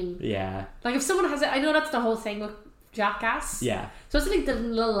mean. Yeah. Like if someone has it, I know that's the whole thing with Jackass. Yeah. So it's like the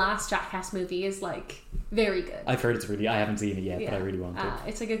last Jackass movie is like very good. I've heard I haven't seen it yet, but I really want to.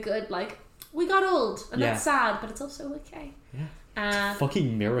 It's like a good like, we got old and that's sad, but it's also okay. Yeah.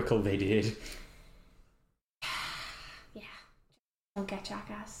 Fucking miracle they did. Yeah. Don't get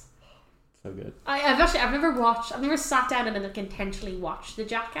Jackass. So good. I've never sat down and like intentionally watched the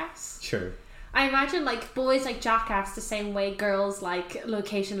Jackass. Sure. I imagine like boys like Jackass the same way girls like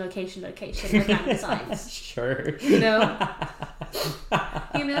location with designs. Sure. You know?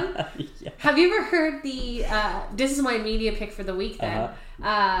 You know? Yeah. Have you ever heard the this is my media pick for the week then,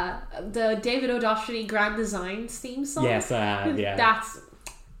 the David O'Doherty Grand Designs theme song? Yes, I have, yeah. That's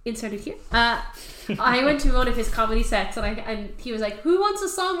inserted here. I went to one of his comedy sets and he was like, who wants a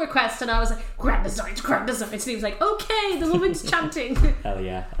song request? And I was like, Grand Designs. And he was like, okay, the woman's chanting. Hell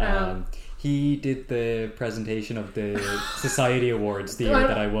yeah. He did the presentation of the Society Awards the year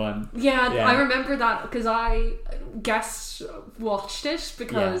that I won. Yeah, I remember that because I guest watched it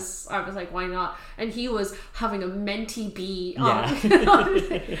because I was like, why not? And he was having a mentee bee on.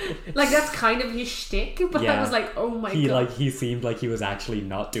 Like, that's kind of his shtick, but I was like, oh my god. He seemed like he was actually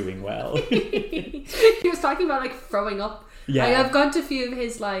not doing well. He was talking about like throwing up. Yeah. I've gone to a few of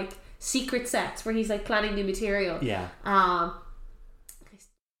his like secret sets where he's like planning new material. Yeah.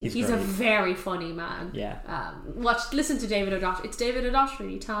 He's a very funny man. Yeah. Listen to David O'Doherty. It's David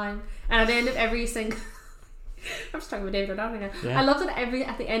O'Doherty time. And at the end of every single... I'm just talking about David O'Doherty now. Yeah. I love that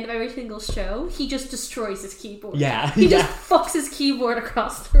at the end of every single show, he just destroys his keyboard. Yeah. He just fucks his keyboard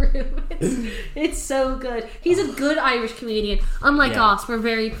across the room. It's so good. He's a good Irish comedian. Unlike us, we're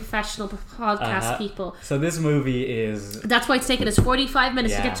very professional podcast people. So this movie is... That's why it's taken us 45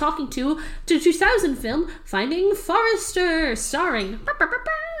 minutes to get talking to 2000 film Finding Forrester, starring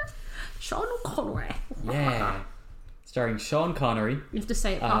Sean Connery. Yeah. Starring Sean Connery. You have to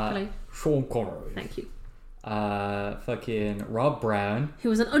say it properly. Sean Connery. Thank you. Fucking Rob Brown, who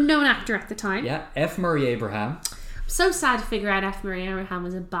was an unknown actor at the time. Yeah. F. Murray Abraham. I'm so sad to figure out F. Murray Abraham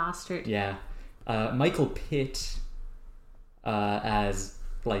was a bastard. Yeah. Michael Pitt as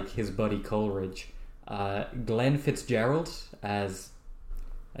like his buddy Coleridge. Glenn Fitzgerald as...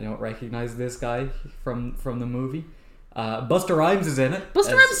 I don't recognize this guy from the movie. Busta Rhymes is in it.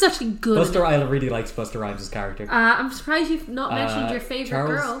 Busta Rhymes is actually good. I really likes Busta Rhymes' character. I'm surprised you've not mentioned your favourite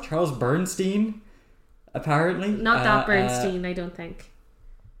girl. Charles Bernstein, apparently. Not that Bernstein, I don't think.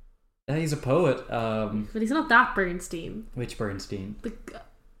 He's a poet. But he's not that Bernstein. Which Bernstein?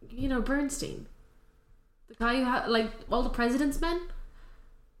 Bernstein. The guy who had, like, all the President's Men?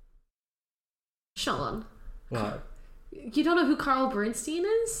 Sean. What? You don't know who Carl Bernstein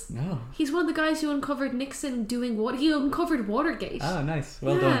is? No. He's one of the guys who uncovered Nixon doing what? He uncovered Watergate. Oh, nice.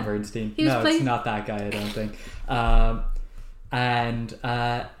 Well done, Bernstein. It's not that guy, I don't think. And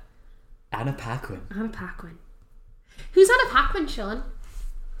Anna Paquin. Anna Paquin. Who's Anna Paquin, Sean?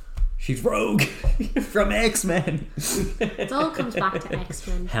 She's Rogue from X-Men. It all comes back to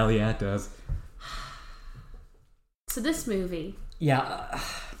X-Men. Hell yeah, it does. So this movie... Yeah...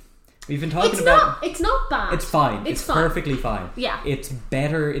 We've been talking about... It's not bad. It's fine. It's fine. Perfectly fine. Yeah. It's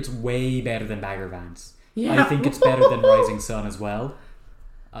better. It's way better than Bagger Vance. Yeah. I think it's better than Rising Sun as well.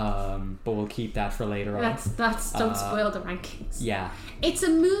 But we'll keep that for later on. That's don't spoil the rankings. Yeah. It's a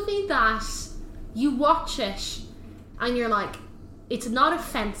movie that you watch it and you're like, it's not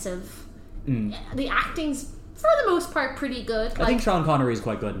offensive. The acting's, for the most part, pretty good. I think Sean Connery is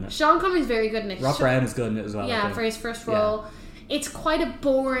quite good in it. Sean Connery's very good in it. Rob Brown is good in it as well. Yeah, for his first role. Yeah. It's quite a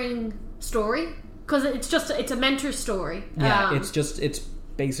boring story because it's a mentor story. Yeah, it's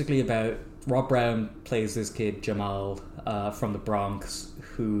basically about Rob Brown plays this kid Jamal from the Bronx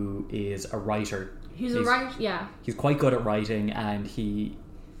who is a writer. He's a writer, yeah. He's quite good at writing,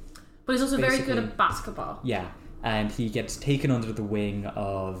 but he's also very good at basketball. Yeah, and he gets taken under the wing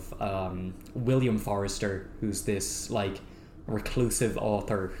of William Forrester, who's this like reclusive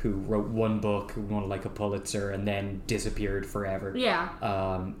author who wrote one book, who won like a Pulitzer, and then disappeared forever. Yeah.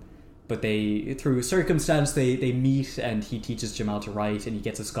 But they, through circumstance, they meet, and he teaches Jamal to write, and he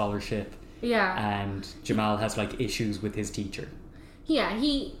gets a scholarship. Yeah. And Jamal has like issues with his teacher. Yeah,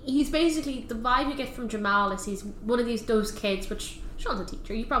 he's basically, the vibe you get from Jamal is he's one of those kids, which Sean's a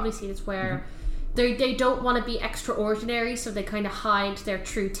teacher, you've probably seen it, where they don't want to be extraordinary, so they kind of hide their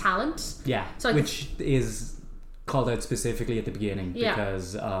true talent. Yeah, so which is called out specifically at the beginning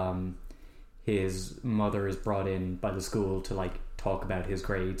because his mother is brought in by the school to like talk about his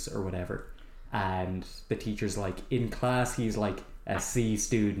grades or whatever, and the teacher's like, in class he's like a C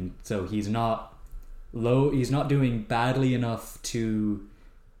student, so he's not doing badly enough to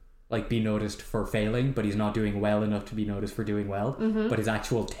like be noticed for failing, but he's not doing well enough to be noticed for doing well. But his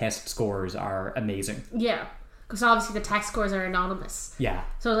actual test scores are amazing. Yeah, because obviously the test scores are anonymous. Yeah,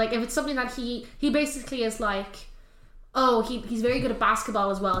 so like if it's something that he basically is like, oh, he's very good at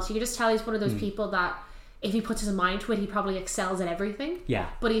basketball as well, so you can just tell he's one of those people that if he puts his mind to it, he probably excels at everything. Yeah.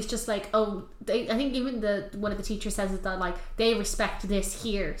 But he's just like, I think even one of the teachers says that like they respect this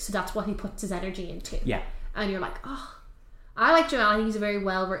here, so that's what he puts his energy into. Yeah. And you're like, oh, I like Jamal. I think he's a very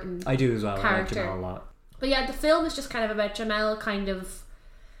well written. I do as well. Character. I like Jamal a lot. But yeah, the film is just kind of about Jamal kind of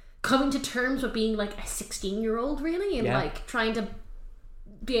coming to terms with being like a 16-year-old really, and like trying to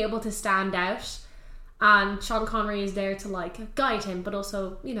be able to stand out. And Sean Connery is there to like guide him, but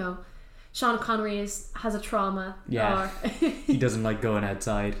also, you know, Sean Connery has a trauma. Yeah. He doesn't like going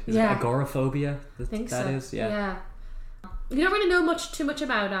outside. Is it agoraphobia? I think that so. is, yeah. You don't really know too much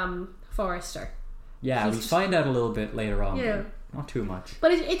about Forrester. Yeah, we find out a little bit later on. Yeah. But not too much.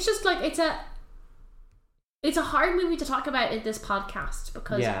 But it's just like it's a hard movie to talk about in this podcast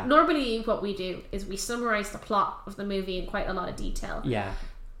because normally what we do is we summarize the plot of the movie in quite a lot of detail. Yeah.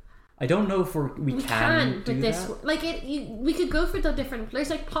 I don't know if we can do this. That. Like we could go for the different. There's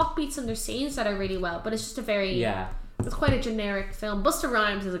like plot beats and there's scenes that are really well, but it's just a very It's quite a generic film. Busta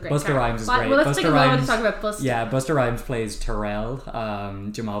Rhymes is a great. Busta Rhymes is great. Well, let's Busta take a moment Rhymes, to talk about Busta. Yeah, Busta Rhymes plays Terrell,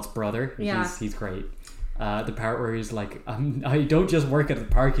 Jamal's brother. Yeah, he's great. The part where he's like, I don't just work at the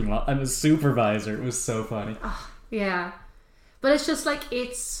parking lot. I'm a supervisor. It was so funny. Yeah, but it's just like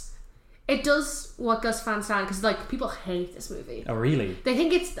it does what Gus Van Sant, because like people hate this movie. Oh really? They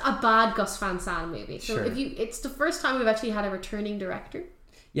think it's a bad Gus Van Sant movie. So it's the first time we've actually had a returning director.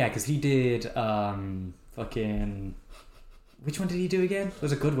 Yeah, because he did fucking. Which one did he do again?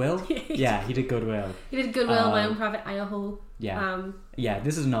 Was it Goodwill? Yeah, he did Goodwill. He did Goodwill, My Own Private Idaho. Yeah. Yeah,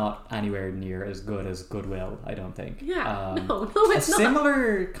 this is not anywhere near as good as Goodwill, I don't think. Yeah, no, it's not. A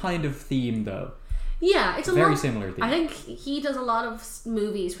similar kind of theme, though. Yeah, it's a very similar theme. I think he does a lot of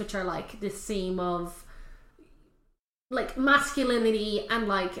movies which are like this theme of like masculinity and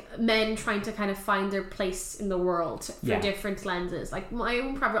like men trying to kind of find their place in the world for different lenses. Like My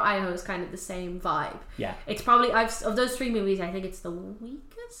Own Private Idaho is kind of the same vibe. Yeah, it's probably of those three movies, I think it's the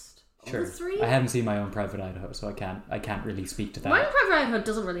weakest of the three. I haven't seen My Own Private Idaho, so I can't really speak to that. My Own Private Idaho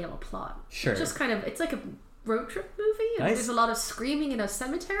doesn't really have a plot. Sure, it's just kind of, it's like a road trip movie, and there's a lot of screaming in a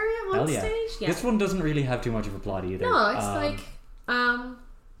cemetery at one stage. Yeah, this one doesn't really have too much of a plot either. No, it's like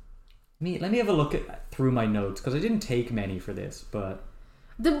let me have a look through my notes, because I didn't take many for this, but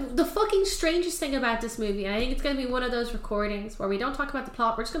the fucking strangest thing about this movie, and I think it's going to be one of those recordings where we don't talk about the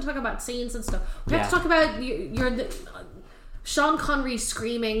plot, we're just going to talk about scenes and stuff. We have to talk about Sean Connery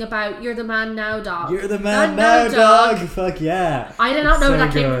screaming about "You're the man now, dog." You're the man now, dog. Fuck yeah! I did not know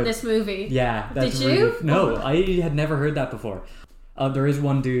that came from this movie. Yeah, that's did you? No, I had never heard that before. There is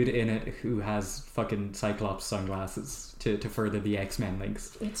one dude in it who has fucking Cyclops sunglasses to further the X-Men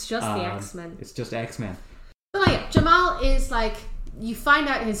links. It's just the X-Men. It's just X-Men. So yeah, Jamal is like, you find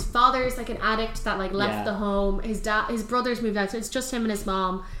out his father is like an addict that like left the home. His brothers moved out, so it's just him and his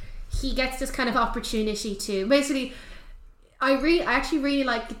mom. He gets this kind of opportunity to basically. I actually really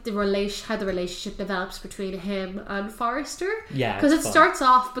like how the relationship develops between him and Forrester. Yeah, because it starts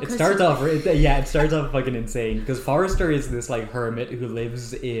off fucking insane. Because Forrester is this like hermit who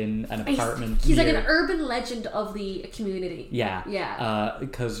lives in an apartment. He's like an urban legend of the community. Yeah.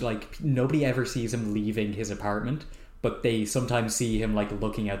 Because like nobody ever sees him leaving his apartment, but they sometimes see him like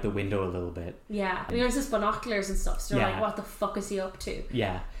looking out the window a little bit. Yeah, and there's his binoculars and stuff, so they're like, what the fuck is he up to?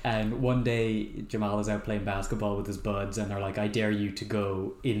 Yeah, and one day Jamal is out playing basketball with his buds, and they're like, I dare you to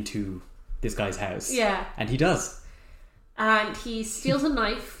go into this guy's house. Yeah. And he does. And he steals a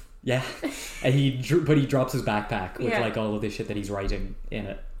knife. Yeah. And he drops his backpack with like all of the shit that he's writing in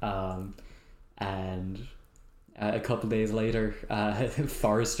it. And a couple days later,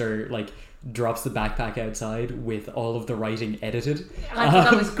 Forrester like drops the backpack outside with all of the writing edited. I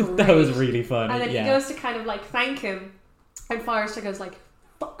thought that was great. That was really fun. And then he goes to kind of like thank him, and Forrester goes like,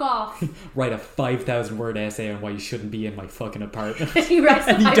 fuck off. Write a 5,000 word essay on why you shouldn't be in my fucking apartment. And he writes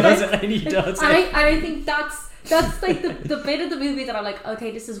and he does it. And he does it. And I think that's like the bit of the movie that I'm like, okay,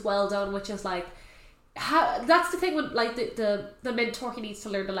 this is well done, which is like, that's the thing with like the mentor, he needs to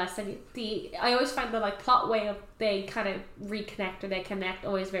learn the lesson. I always find the like plot way of they kind of reconnect or they connect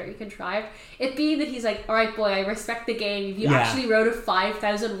always very contrived. It being that he's like, all right boy, I respect the game, if you actually wrote a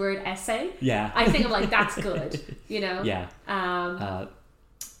 5,000 word essay, I think I'm like, that's good, you know.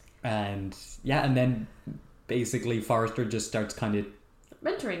 And then basically Forrester just starts kind of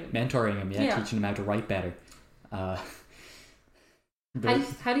mentoring him, teaching him how to write better. How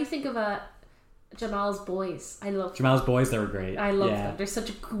do you think of Jamal's boys? I love Jamal's boys. They were great. I love them. They're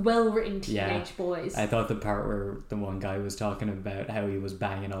such well-written teenage boys. I thought the part where the one guy was talking about how he was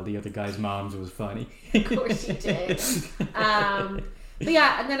banging all the other guys' moms was funny. Of course he did. But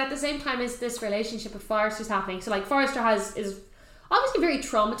yeah, and then at the same time is this relationship with Forrester's happening. So like Forrester is obviously very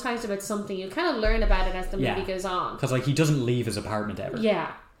traumatized about something. You kind of learn about it as the movie goes on. Because like he doesn't leave his apartment ever.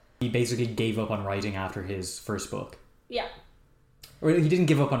 Yeah. He basically gave up on writing after his first book. Yeah. Or he didn't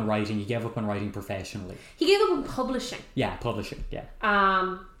give up on writing, he gave up on writing professionally. He gave up on publishing. Yeah, publishing, yeah.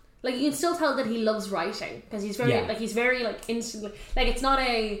 Like, you can still tell that he loves writing because he's very instantly, like, it's not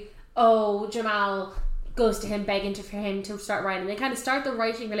Jamal goes to him begging for him to start writing. They kind of start the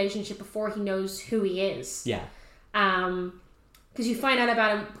writing relationship before he knows who he is. Yeah. Because you find out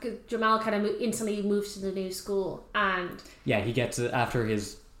about him because Jamal kind of instantly moves to the new school, and he gets after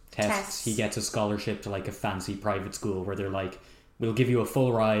his tests, he gets a scholarship to like a fancy private school where they're like, we'll give you a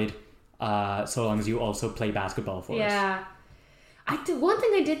full ride so long as you also play basketball for us. One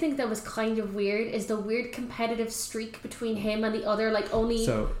thing I did think that was kind of weird is the weird competitive streak between him and the other only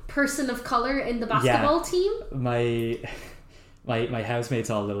person of color in the basketball team. My housemate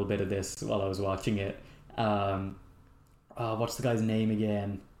saw a little bit of this while I was watching it. What's the guy's name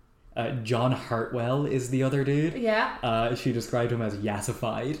again? John Hartwell is the other dude. Yeah. She described him as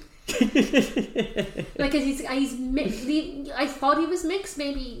yassified. Like, cause he's mixed. I thought he was mixed.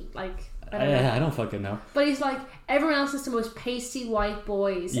 Maybe I don't fucking know. But he's like, everyone else is the most pasty white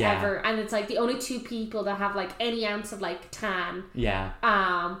boys ever, and it's like the only two people that have like any ounce of like tan. Yeah.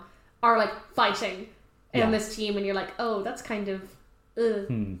 Are like fighting on this team, and you're like, oh, that's kind of.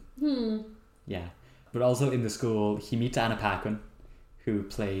 Yeah. But also in the school, he meets Anna Paquin, who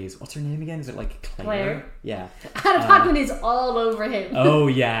plays, what's her name again? Is it like Claire? Yeah. Anna Paquin is all over him. Oh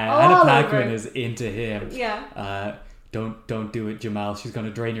yeah, Anna Paquin is into him. Yeah. Don't do it, Jamal. She's gonna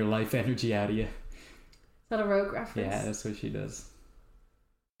drain your life energy out of you. Is that a Rogue reference? Yeah, that's what she does.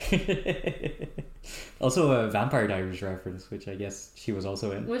 Also a Vampire Diaries reference, which I guess she was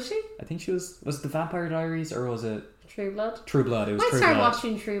also in. Was she? I think she was it the Vampire Diaries or was it True Blood? True Blood. It was I True started Blood.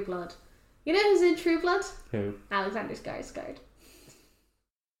 watching True Blood. You know who's in True Blood? Who? Alexander Skarsgård.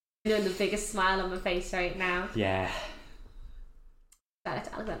 I'm doing the biggest smile on my face right now. Yeah. That's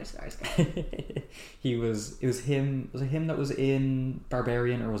Alexander Skarsgård. It was him that was in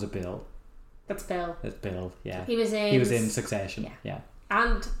Barbarian, or was it Bill? That's Bill. That's Bill, yeah. He was in Succession, yeah.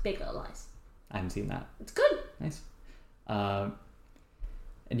 And Big Little Lies. I haven't seen that. It's good. Nice.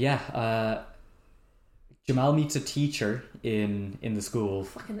 Jamal meets a teacher in the school.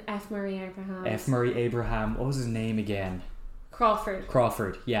 Fucking F. Murray Abraham. F. Murray Abraham. What was his name again?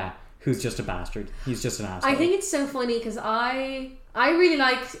 Crawford, yeah. Who's just a bastard. He's just an asshole. I think it's so funny because I really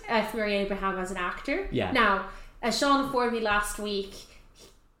liked F. Murray Abraham as an actor. Yeah. Now, as Sean informed me last week, he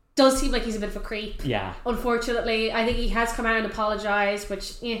does seem like he's a bit of a creep. Yeah. Unfortunately, I think he has come out and apologised,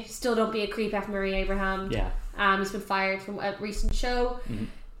 which still don't be a creep, F. Murray Abraham. Yeah. He's been fired from a recent show. Mm-hmm.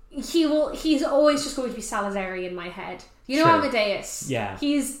 He's always just going to be Salazari in my head. You know, Sure. Amadeus. Yeah.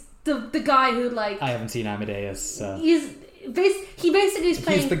 He's the guy who I haven't seen Amadeus. So. He basically is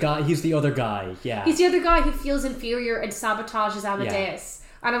playing. He's the other guy. Yeah. He's the other guy who feels inferior and sabotages Amadeus.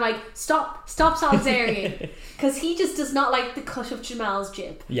 Yeah. And I'm like, stop Salazarian, because he just does not like the cut of Jamal's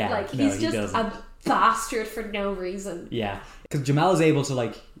jib. Yeah. He's just a bastard for no reason. Yeah. Because Jamal is able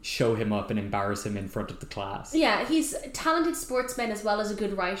to show him up and embarrass him in front of the class. Yeah, he's a talented sportsman as well as a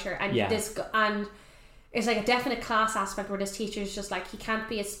good writer, and and it's like a definite class aspect where this teacher's just like, he can't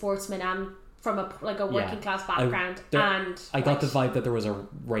be a sportsman and from a working class background. I got the vibe that there was a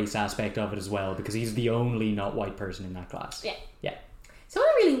race aspect of it as well, because he's the only not white person in that class. Yeah. Yeah. So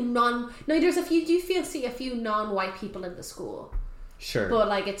there's see a few non-white people in the school. Sure.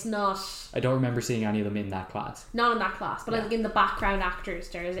 But it's not. I don't remember seeing any of them in that class. Not in that class, but in the background actors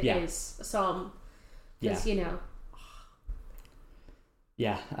there is some. Yeah.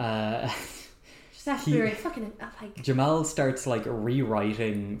 Yeah. Just very fucking Jamal starts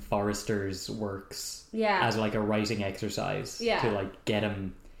rewriting Forrester's works. Yeah. As a writing exercise. Yeah. To get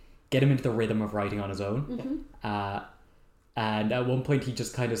him into the rhythm of writing on his own. Mm-hmm. And at one point he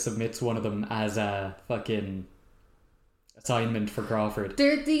just kind of submits one of them as a fucking assignment for Crawford.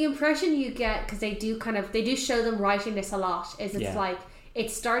 The impression you get, because they do show them writing this a lot, is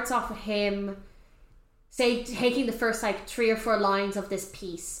it starts off with him say taking the first 3 or 4 lines of this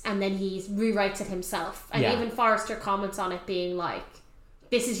piece, and then he rewrites it himself, and even Forrester comments on it being like,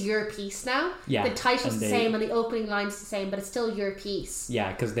 this is your piece now. Yeah. The title's the same and the opening line's the same, but it's still your piece.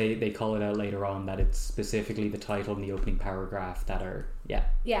 Yeah, because they call it out later on that it's specifically the title and the opening paragraph that are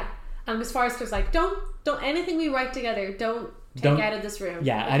yeah. And as Forrester's like, don't anything we write together, don't out of this room.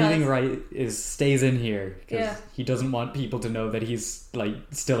 Yeah, anything stays in here, because he doesn't want people to know that he's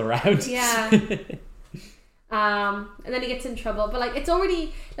still around. Yeah. And then he gets in trouble, but it's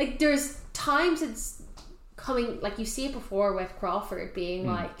already there's times it's coming, you see it before with Crawford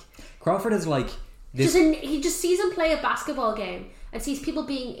being Crawford is this. He just sees him play a basketball game and sees people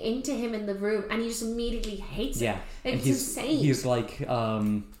being into him in the room, and he just immediately hates it. It's insane. He's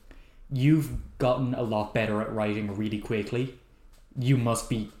you've gotten a lot better at writing really quickly, you must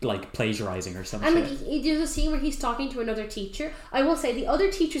be like plagiarizing or something. And like there's a scene where he's talking to another teacher. I will say the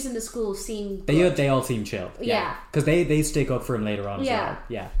other teachers in the school seem they all seem chill. Yeah, because they stick up for him later on as well.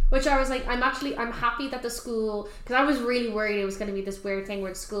 Yeah, which I was like, I'm happy that the school, because I was really worried it was going to be this weird thing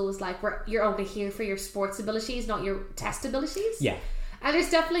where the school was like, you're only here for your sports abilities, not your test abilities. Yeah. And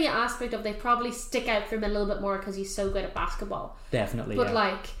there's definitely an aspect of they probably stick out for him a little bit more because he's so good at basketball. Definitely.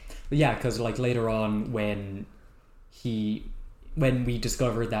 But because like later on when we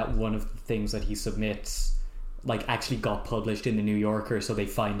discovered that one of the things that he submits like actually got published in the New Yorker, so they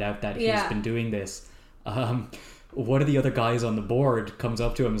find out that he's been doing this. One of the other guys on the board comes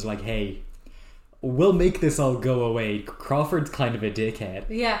up to him and is like, hey, we'll make this all go away. Crawford's kind of a dickhead.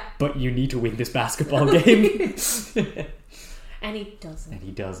 Yeah. But you need to win this basketball game. And he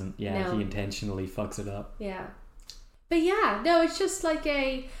doesn't. Yeah, no. He intentionally fucks it up. Yeah. But yeah, no, it's just like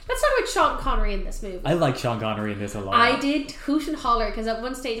let's talk about Sean Connery in this movie. I like Sean Connery in this a lot. I did hoot and holler because at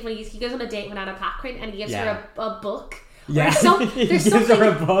one stage when he goes on a date with Anna Paquin and he gives her a book. Yeah, he gives her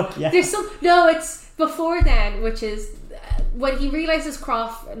a book. Yeah, it's before then, which is when he realizes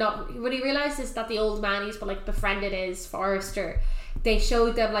when he realizes that the old man he's befriended is Forrester. They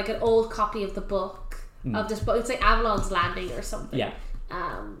showed them like an old copy of the book of this book. It's like Avalon's Landing or something. Yeah.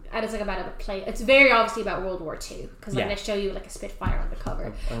 And it's like about a play. It's very obviously about World War II because they show you like a Spitfire on the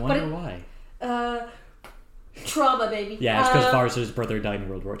cover. I wonder why. Trauma, baby. Yeah, it's because Forrester's brother died in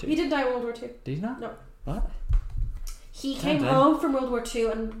World War II. He didn't die in World War II. Did he not? No. What? He came home from World War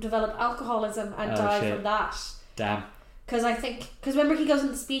II and developed alcoholism and died from that. Damn. Because remember he goes in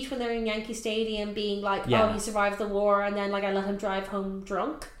the speech when they're in Yankee Stadium being like, oh, he survived the war, and then like I let him drive home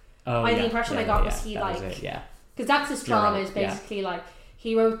drunk. The impression I got was he because that's his trauma is basically like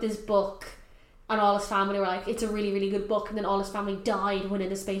he wrote this book and all his family were like, it's a really, really good book, and then all his family died within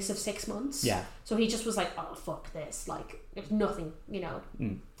the space of 6 months. Yeah. So he just was like, oh, fuck this. Like, there's nothing, you know.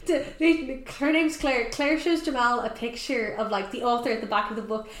 Her name's Claire. Claire shows Jamal a picture of like the author at the back of the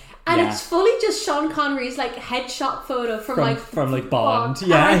book, and it's fully just Sean Connery's like headshot photo from Bond.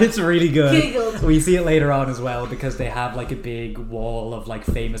 Yeah, it's really good. Giggled. We see it later on as well because they have like a big wall of like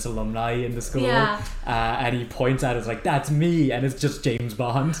famous alumni in the school, and he points at it, it's like, that's me, and it's just James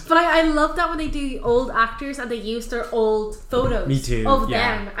Bond. But I love that when they do old actors and they use their old photos. Me too. Of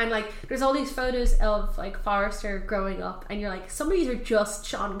them, and like there's all these photos of like Forrester growing up, and you're like, some of these are just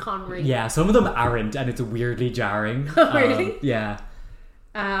Sean Connery. Yeah, some of them aren't, and it's weirdly jarring. Really? Yeah.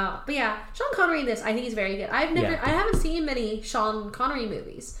 But yeah, Sean Connery in this, I think he's very good. I haven't seen many Sean Connery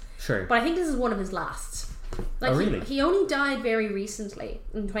movies. Sure. But I think this is one of his last. Like, really? He only died very recently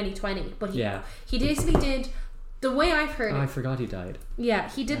in 2020, but he basically did, the way I've heard it. I forgot he died. Yeah,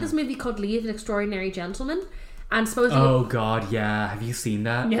 he did this movie called Leave, an Extraordinary Gentleman, and supposedly. Oh god, yeah. Have you seen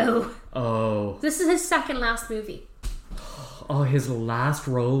that? No. Oh. This is his second last movie. Oh, his last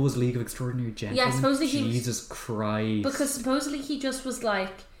role was League of Extraordinary Gentlemen? Yeah, supposedly Jesus Christ. Because supposedly he just was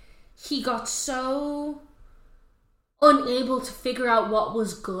like, he got so unable to figure out what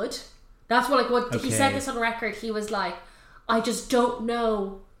was good. That's what he said this on record. He was like, I just don't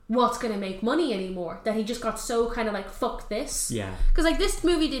know what's going to make money anymore. That he just got so kind of like, fuck this. Yeah. Because like this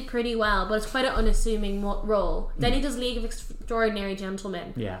movie did pretty well, but it's quite an unassuming role. Then he does League of Extraordinary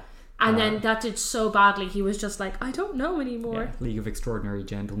Gentlemen. Yeah. And then that did so badly, he was just like, I don't know anymore. Yeah, League of Extraordinary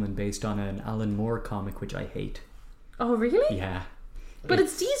Gentlemen, based on an Alan Moore comic, which I hate. Oh, really? Yeah. But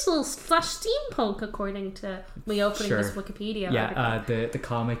it's diesel / steampunk, according to me opening this Wikipedia article. The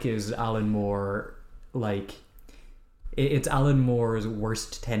comic is Alan Moore, like, it's Alan Moore's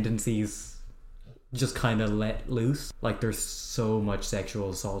worst tendencies just kind of let loose. Like, there's so much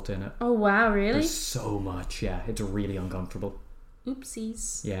sexual assault in it. Oh, wow, really? There's so much, yeah. It's really uncomfortable.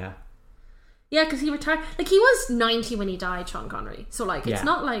 Oopsies. Yeah. Yeah, because he retired. Like, he was 90 when he died, Sean Connery. So, like, it's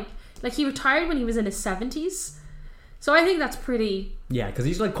not like he retired when he was in his 70s. So I think that's pretty. Yeah, because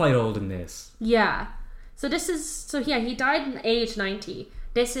he's like quite old in this. Yeah. So he died in age 90.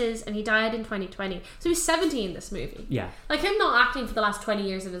 And he died in 2020. So he's 70 in this movie. Yeah. Like, him not acting for the last 20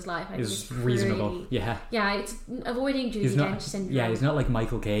 years of his life, I think is reasonable. Yeah. Yeah, it's avoiding Judi Dench syndrome. Yeah, he's not like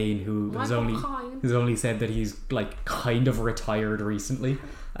Michael Caine, who's only said that he's like kind of retired recently.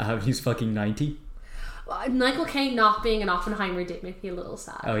 He's fucking 90. Michael Caine not being an Oppenheimer did make me a little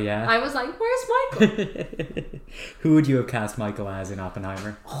sad. Oh yeah? I was like, where's Michael? Who would you have cast Michael as in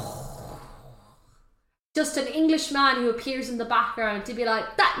Oppenheimer? Just an English man who appears in the background to be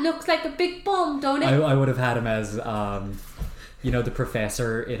like, that looks like a big bomb, don't it? I would have had him as the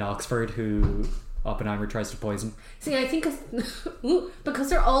professor in Oxford who Oppenheimer tries to poison. See, I think because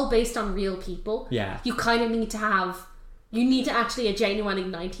they're all based on real people, you kind of need to have you need to actually a genuinely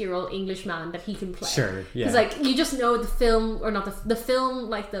 90-year-old English man that he can play. Sure, yeah. Because like you just know the film, or not the film,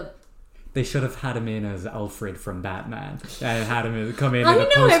 like the. They should have had him in as Alfred from Batman and had him come in. I a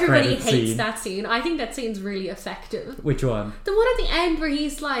know everybody post-credit hates scene. that scene. I think that scene's really effective. Which one? The one at the end where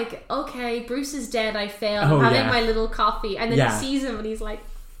he's like, "Okay, Bruce is dead. I failed. Oh, I'm having yeah. my little coffee," and then Yeah. he sees him and he's like,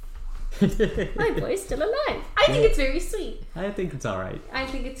 "My boy's still alive." I think it's very sweet. I think it's all right. I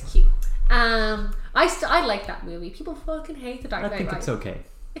think it's cute. I like that movie. People fucking hate The Dark I Knight think Rises. it's okay.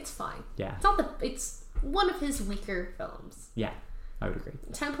 It's fine. Yeah. It's not it's one of his weaker films. Yeah, I would agree.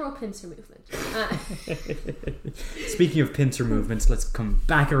 Temporal pincer movement. Speaking of pincer movements, let's come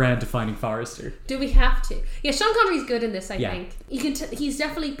back around to Finding Forrester. Do we have to? Yeah, Sean Connery's good in this. I Yeah. think you can. He's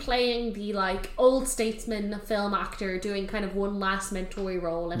definitely playing the like old statesman film actor, doing kind of one last mentory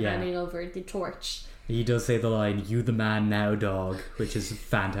role and Yeah. handing over the torch. He does say the line, "You the man now, dog," which is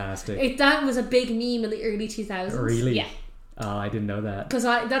fantastic. That was a big meme in the early 2000s. Really? Yeah. Oh, I didn't know that. Because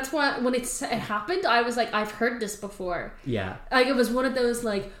that's why when it happened, I was like, I've heard this before. Yeah. Like it was one of those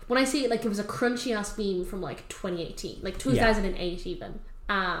like when I see it, like it was a crunchy ass meme from like 2018, like 2008 even.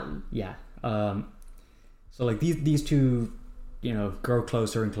 Yeah. So like these two, grow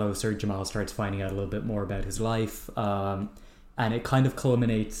closer and closer. Jamal starts finding out a little bit more about his life. And it kind of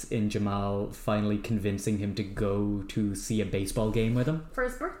culminates in Jamal finally convincing him to go to see a baseball game with him. For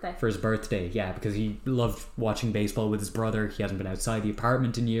his birthday. For his birthday, yeah, because he loved watching baseball with his brother. He hasn't been outside the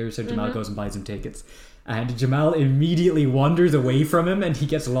apartment in years, so Jamal goes and buys him tickets. And Jamal immediately wanders away from him and he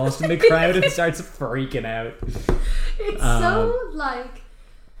gets lost in the crowd and starts freaking out. It's so like...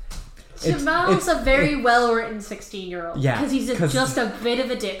 Jamal's a very well-written 16-year-old. Yeah. Because he's just a bit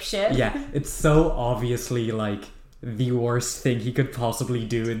of a dipshit. Yeah, it's so obviously like the worst thing he could possibly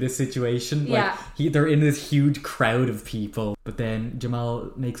do in this situation. Like, they're in this huge crowd of people, but then Jamal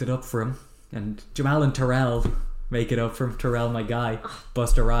makes it up for him, and Jamal and Terrell make it up for him. Terrell, my guy,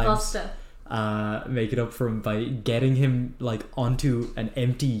 Busta Rhymes, make it up for him by getting him like onto an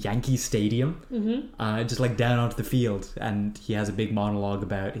empty Yankee stadium, just like down onto the field, and he has a big monologue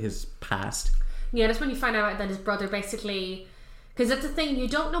about his past. Yeah, that's when you find out that his brother basically... Because that's the thing, you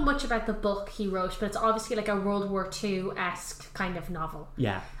don't know much about the book he wrote, but it's obviously like a World War II-esque kind of novel.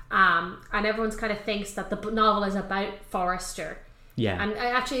 Yeah. And everyone's kind of thinks that the novel is about Forrester. Yeah. And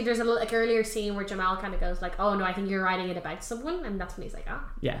actually there's a like earlier scene where Jamal kind of goes like, "Oh no, I think you're writing it about someone," and that's when he's like,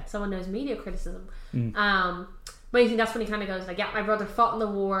 yeah, someone knows media criticism. But I think that's when he kind of goes like, "Yeah, my brother fought in the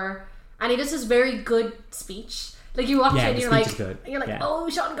war," and he does this very good speech. Like you watch it and you're like, "Oh,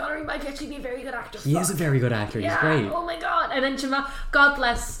 Sean Connery might actually be a very good actor." He is a very good actor. He's great. Oh my god! And then Jamal, God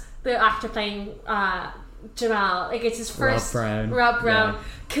bless the actor playing Jamal. Like it's his first Rob Brown,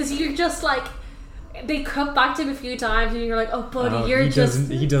 because you're just like, they cut back to him a few times and you're like, "Oh buddy,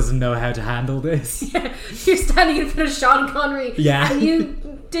 he doesn't know how to handle this." Yeah, you're standing in front of Sean Connery. Yeah, and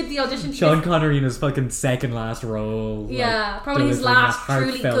you did the audition. Sean Connery in his fucking second last role. Yeah, like, probably his last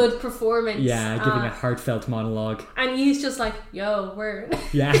truly good performance. Yeah, giving a heartfelt monologue. And he's just like, "Yo, word."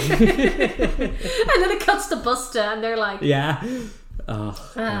 Yeah. And then it cuts to Busta, and they're like, "Yeah."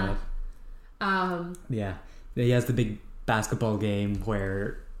 Oh God. Yeah, he has the big basketball game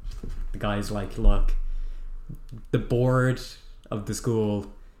where the guy's like, "Look, the board of the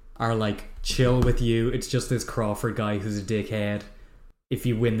school are like chill with you. It's just this Crawford guy who's a dickhead. If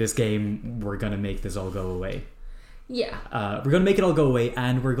you win this game, we're gonna make this all go away. Yeah, we're gonna make it all go away,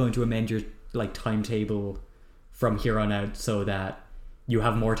 and we're going to amend your like timetable from here on out so that you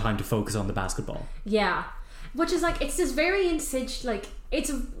have more time to focus on the basketball." Yeah, which is like, it's this very insidious, like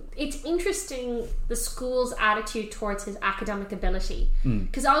it's interesting, the school's attitude towards his academic ability,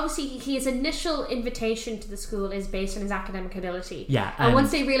 because obviously his initial invitation to the school is based on his academic ability. Yeah, and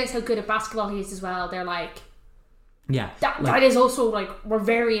once they realize how good at basketball he is as well, they're like, yeah, that is also like, we're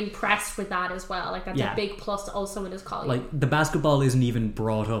very impressed with that as well. Like that's a big plus also in his college. Like the basketball isn't even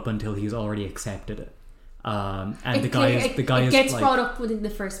brought up until he's already accepted it. And it gets brought up within the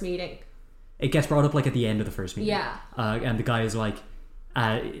first meeting. It gets brought up like at the end of the first meeting. Yeah. And the guy is like,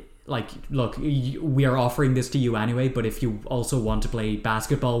 look, we are offering this to you anyway, but if you also want to play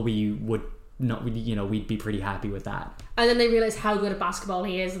basketball, we would not, we'd be pretty happy with that. And then they realize how good at basketball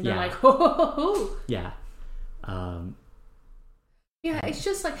he is, and they're like, ho ho ho ho. Yeah. Yeah, it's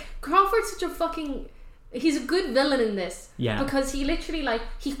just like, Crawford's such a fucking... He's a good villain in this. Yeah. Because he literally, like,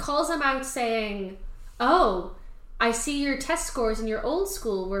 he calls him out saying, "Oh, I see your test scores in your old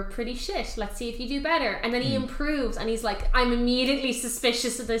school were pretty shit. Let's see if you do better." And then he improves, and he's like, I'm immediately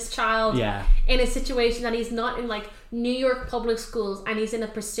suspicious of this child in a situation that he's not in, like, New York public schools, and he's in a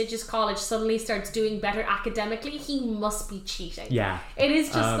prestigious college, suddenly starts doing better academically. He must be cheating. Yeah. It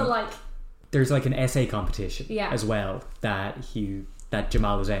is just the, like... there's like an essay competition Yeah. as well that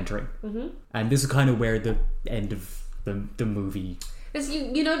Jamal is entering. Mm-hmm. And this is kind of where the end of the movie... Because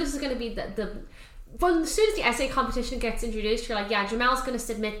you know this is going to be the when as soon as the essay competition gets introduced, you're like, yeah, Jamal's going to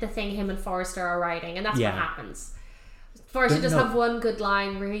submit the thing him and Forrester are writing, and that's what happens. Forrester does have one good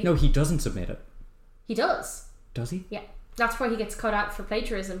line where he... No, he doesn't submit it. He does. Does he? Yeah. That's where he gets cut out for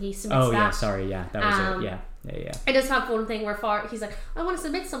plagiarism. He submits that. Oh, yeah, sorry, yeah. That was it, yeah. It does have one thing where he's like, I want to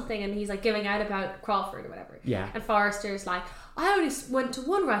submit something, and he's like giving out about Crawford or whatever. Yeah. And Forrester's like, I only went to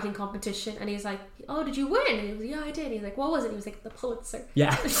one writing competition, and he's like, oh, did you win? And he was like, yeah, I did. And he's like, what was it? And he was like, the Pulitzer.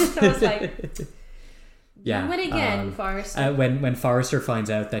 Yeah. I was like, yeah. You win again, Forrester. When Forrester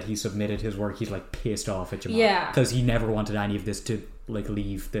finds out that he submitted his work, he's like pissed off at Jamal. Yeah. Because he never wanted any of this to like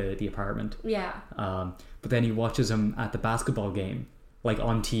leave the apartment. Yeah. But then he watches him at the basketball game, like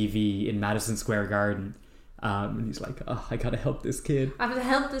on TV in Madison Square Garden. And he's like, oh, I gotta help this kid. I have to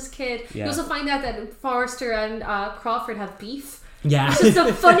help this kid. Yeah. You also find out that Forrester and Crawford have beef. Yeah. Which is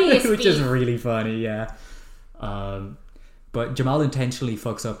the funniest Which beef. is really funny, yeah. But Jamal intentionally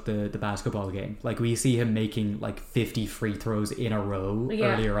fucks up the basketball game. Like, we see him making like 50 free throws in a row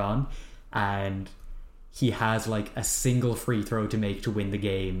earlier on. And he has like a single free throw to make to win the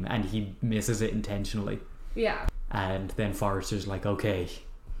game. And he misses it intentionally. Yeah. And then Forrester's like, okay,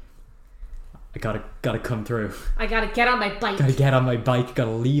 I gotta come through. I gotta get on my bike. Gotta get on my bike.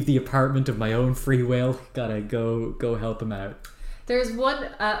 Gotta leave the apartment of my own free will. Gotta go help him out. There's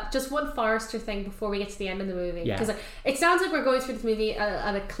just one Forrester thing before we get to the end of the movie. Yeah. Because it sounds like we're going through this movie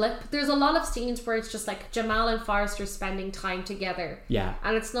at a clip. There's a lot of scenes where it's just like Jamal and Forrester spending time together. Yeah.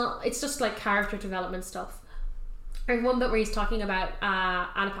 And it's just like character development stuff. There's one bit where he's talking about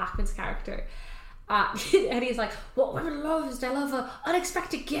Anna Paquin's character. And he's like, what women love is they love an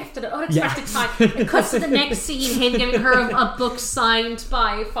unexpected gift at an unexpected time. It cuts to the next scene, him giving her a book signed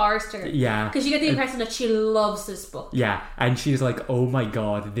by Forrester. Yeah. Because you get the impression that she loves this book. Yeah, and she's like, oh my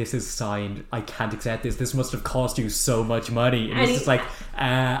god, this is signed. I can't accept this. This must have cost you so much money. And it's just like,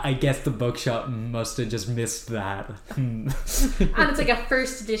 I guess the bookshop must have just missed that. And it's like a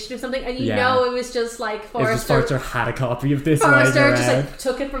first edition or something. And you know it was just like Forrester had a copy of this. Forrester just like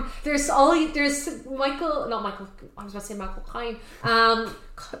took it from... There's Michael Caine.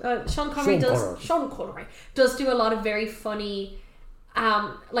 Sean Connery does do a lot of very funny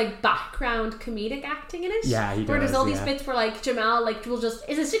like background comedic acting in it. Yeah, he does. Where there's all these bits where like Jamal like will just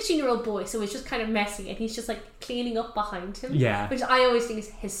is a 16-year-old boy, so he's just kind of messy and he's just like cleaning up behind him. Yeah. Which I always think is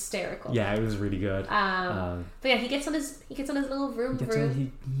hysterical. Yeah, it was really good. But yeah, he gets on his little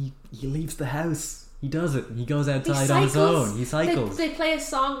vroom. He leaves the house. He does it. He goes outside on his own. He cycles. They play a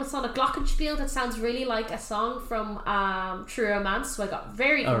song that's on a glockenspiel that sounds really like a song from True Romance, so I got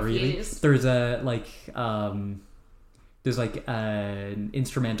very confused. Really? There's there's like an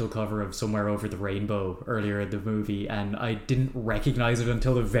instrumental cover of Somewhere Over the Rainbow earlier in the movie, and I didn't recognize it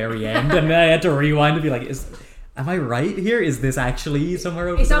until the very end, and I had to rewind and be like, am I right here? Is this actually Somewhere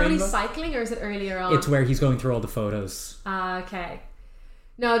Over the Rainbow? Is that when he's cycling, or is it earlier on? It's where he's going through all the photos. Okay.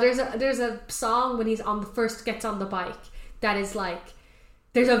 No, there's a song when he's first gets on the bike that is like,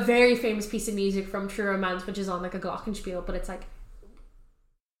 there's a very famous piece of music from True Romance which is on like a glockenspiel, but it's like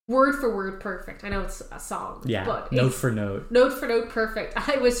word for word perfect. I know it's a song, but note for note perfect.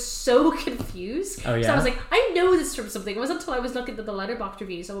 I was so confused. Oh yeah. So I was like, I know this from something. It wasn't until I was looking at the Letterboxd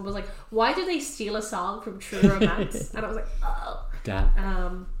review, someone was like, why did they steal a song from True Romance? And I was like, oh.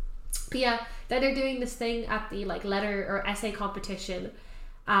 Damn. But yeah, then they're doing this thing at the like letter or essay competition.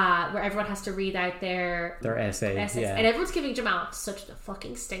 Where everyone has to read out their essays. Yeah. And everyone's giving Jamal such a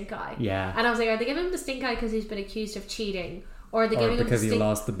fucking stink eye. Yeah. And I was like, are they giving him the stink eye because he's been accused of cheating, or are they giving him because the he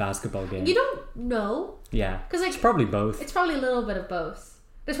lost the basketball game? You don't know. Yeah. Because like, it's probably both. It's probably a little bit of both.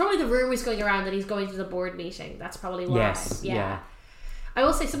 There's probably the rumors going around that he's going to the board meeting. That's probably why. Yes. Yeah. I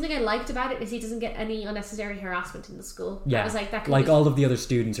will say something I liked about it is he doesn't get any unnecessary harassment in the school. Yeah. I was like, that could like be... all of the other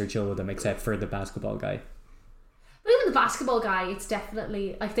students are chill with him except for the basketball guy. But even the basketball guy, it's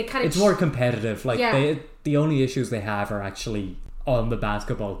definitely like they kind of... It's more competitive. Like the only issues they have are actually on the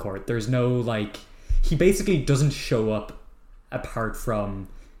basketball court. There's no like... He basically doesn't show up apart from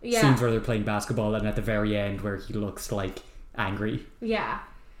scenes where they're playing basketball and at the very end where he looks like angry. Yeah.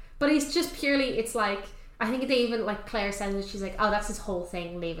 But he's just purely... It's like... I think they even, like, Claire says it, she's like, oh, that's his whole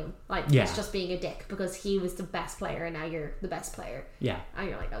thing, leave him. Like, he's just being a dick because he was the best player and now you're the best player. Yeah. And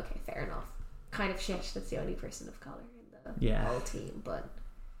you're like, okay, fair enough. Kind of shit that's the only person of colour in the whole team. But,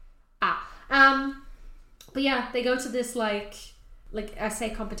 but yeah, they go to this, like essay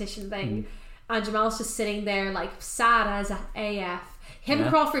competition thing and Jamal's just sitting there, like, sad as AF. Him and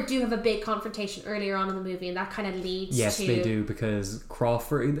Crawford do have a big confrontation earlier on in the movie, and that kind of leads yes, to... they do, because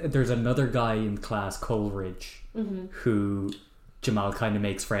Crawford... There's another guy in class, Coleridge, who Jamal kind of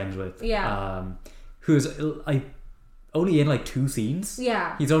makes friends with. Yeah. Who's only in like 2 scenes.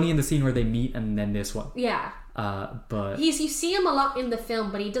 Yeah. He's only in the scene where they meet and then this one. Yeah. But... You see him a lot in the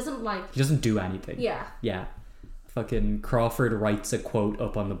film, but he doesn't He doesn't do anything. Yeah. Yeah. Fucking Crawford writes a quote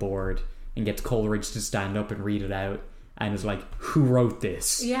up on the board and gets Coleridge to stand up and read it out. And is like, who wrote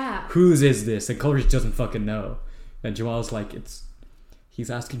this? Yeah. Whose is this? And Coleridge doesn't fucking know. And Jamal's like, he's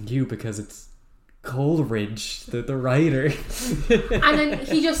asking you because it's Coleridge, the writer. And then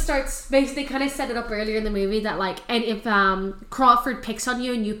he just starts, basically kind of set it up earlier in the movie that like, and if Crawford picks on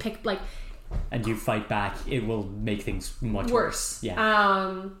you and you pick like... And you fight back, it will make things much worse.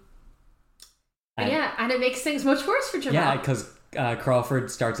 Yeah. And it makes things much worse for Jamal. Yeah, because...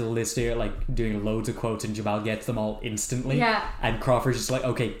 Crawford starts a list here, like doing loads of quotes, and Jamal gets them all instantly. Yeah. And Crawford's just like,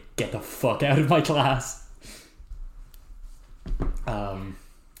 okay, get the fuck out of my class. And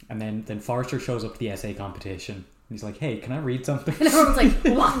then Forrester shows up to the essay competition. And he's like, hey, can I read something? And everyone's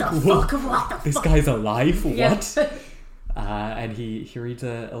like, what the fuck? What the fuck? This guy's alive? Yeah. What? And he reads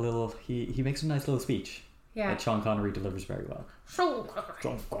a little... He makes a nice little speech. Yeah. That Sean Connery delivers very well. Sean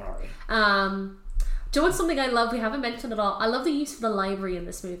Connery. Do you know what's something I love? We haven't mentioned at all. I love the use of the library in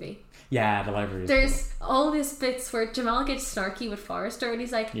this movie. Yeah, the library is There's all these bits where Jamal gets snarky with Forrester and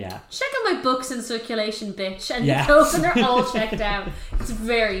he's like, yeah, check out my books in circulation, bitch. And yeah. he goes and they're all checked out. It's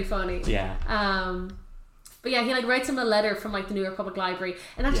very funny. Yeah. But yeah, he like writes him a letter from like the New York Public Library.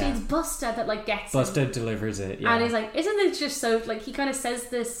 And actually it's Busta that like gets Busta him. delivers it, yeah. And he's like, isn't it just so... Like he kind of says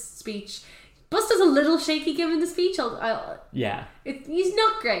this speech... Busta's a little shaky giving the speech. Yeah. He's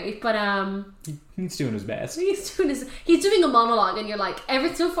not great, but he's doing his best. He's doing a monologue, and you're like,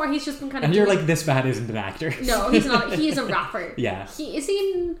 so far he's just been kind of. And you're like, this man isn't an actor. No, he's not. He is a rapper. Yeah. Is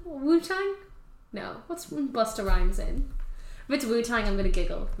he in Wu-Tang? No. What's Busta Rhymes in? If it's Wu-Tang, I'm gonna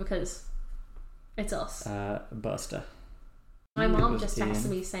giggle because it's us. Busta. My mom just texted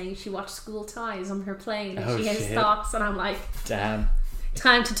me saying she watched School Ties on her plane, and she has shit. thoughts, and I'm like, damn.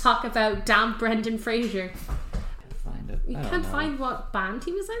 Time to talk about damn Brendan Fraser. Find it. You can't find what band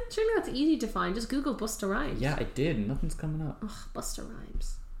he was in? Sure, no, it's easy to find. Just Google Busta Rhymes. Yeah, I did. Nothing's coming up. Ugh, Busta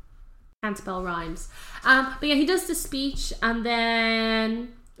Rhymes. Can't spell rhymes. But yeah, he does the speech, and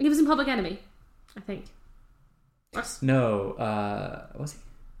then he was in Public Enemy, I think. No, was he?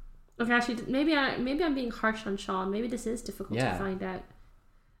 Okay, actually, maybe I'm being harsh on Sean. Maybe this is difficult to find out.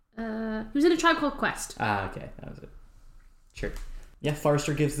 He was in A Tribe Called Quest. Okay, that was it. Sure. Yeah,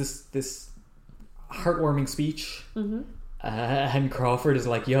 Forrester gives this heartwarming speech, and Crawford is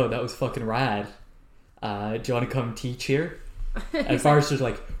like, "Yo, that was fucking rad. Do you want to come teach here?" And Forrester's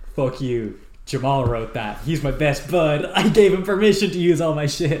like, "Fuck you. Jamal wrote that. He's my best bud. I gave him permission to use all my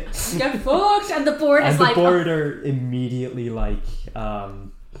shit." Get fucked, and the board is like, the board are immediately like,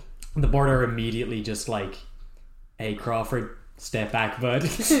 just like, "Hey, Crawford, step back, bud."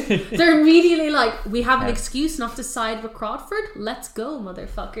 They're immediately like, we have an excuse not to side with Crawford. Let's go,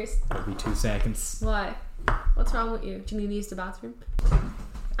 motherfuckers. It'll be 2 seconds. Why? What's wrong with you? Do you need to use the bathroom?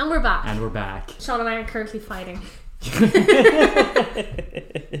 And we're back. Sean and I are currently fighting.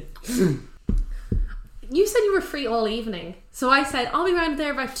 You said you were free all evening, so I said I'll be around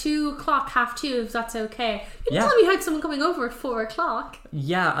there about 2:00, 2:30, if that's okay. You didn't tell me you had someone coming over at 4:00.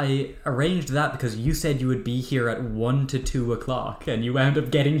 Yeah, I arranged that because you said you would be here at 1 to 2 o'clock, and you wound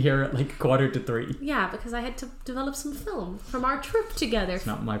up getting here at like 2:45. Yeah, because I had to develop some film from our trip together. It's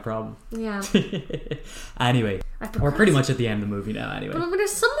not my problem. Yeah. Anyway, we're pretty much at the end of the movie now. Anyway, but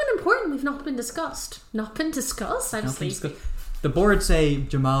there's something important we've not been discussed. Not been discussed. I'm sleepy. The board say,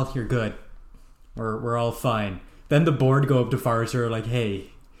 Jamal, you're good. We're all fine. Then the board go up to Forrester like, hey, do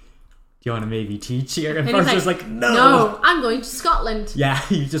you want to maybe teach here? And Forrester's like, no, I'm going to Scotland. Yeah,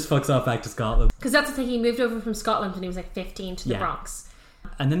 he just fucks off back to Scotland. Because that's the thing, he moved over from Scotland when he was like 15 to the Bronx.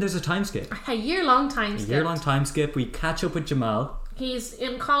 And then there's a time skip. A year-long time skip. We catch up with Jamal. He's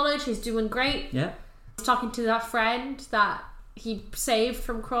in college, he's doing great. Yeah. He's talking to that friend that he saved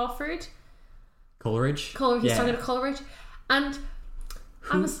from Crawford. Coleridge. He's talking to Coleridge. And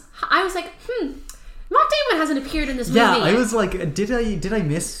I was like, Matt Damon hasn't appeared in this movie yet. I was like, did I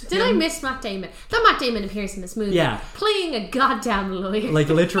miss him? I miss Matt Damon? That Matt Damon appears in this movie. Yeah. Playing a goddamn lawyer. Like,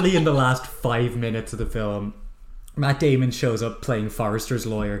 literally in the last 5 minutes of the film, Matt Damon shows up playing Forrester's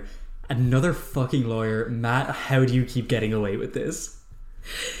lawyer. Another fucking lawyer. Matt, how do you keep getting away with this?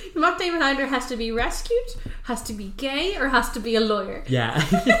 Matt Damon either has to be rescued, has to be gay, or has to be a lawyer. Yeah.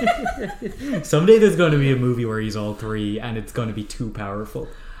 Someday there's going to be a movie where he's all three, and it's going to be too powerful.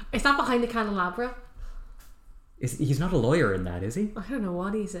 Is that Behind the Candelabra? He's not a lawyer in that, is he? I don't know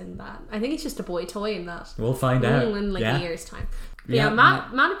what he's in that. I think he's just a boy toy in that. We'll find out. In like yeah. a year's time. But yeah,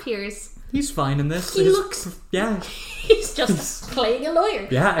 Matt appears. He's fine in this. He looks... Yeah. He's just playing a lawyer.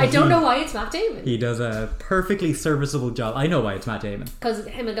 Yeah. I don't know why it's Matt Damon. He does a perfectly serviceable job. I know why it's Matt Damon. Because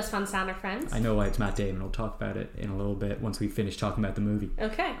him and Gus Van Sant are friends? I know why it's Matt Damon. We'll talk about it in a little bit once we finish talking about the movie.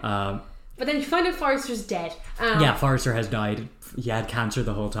 Okay. But then you find out Forrester's dead. Yeah, Forrester has died. He had cancer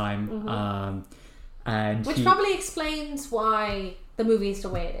the whole time. Mm-hmm. Which probably explains why the movie is the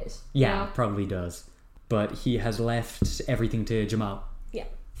way it is. Yeah, probably does. But he has left everything to Jamal. Yeah.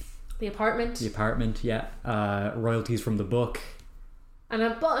 The apartment, yeah. Royalties from the book. And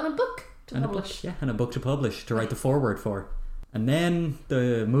a book to publish. And a book to publish, to write the foreword for. And then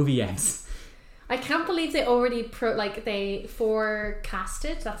the movie ends. I can't believe they already they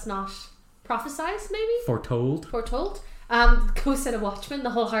forecasted. That's not prophesized, maybe? Foretold. Ghost in a Watchmen,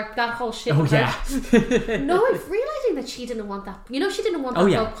 that whole shit. Oh, yeah. No, I'm realising that she didn't want that. You know, she didn't want that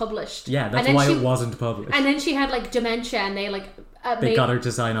book published. Yeah, that's why it wasn't published. And then she had like dementia, and they got her to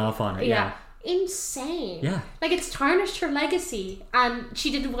sign off on it. Yeah. Insane. Yeah. Like, it's tarnished her legacy, and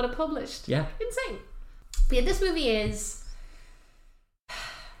she didn't want it published. Yeah. Insane. But yeah, this movie is...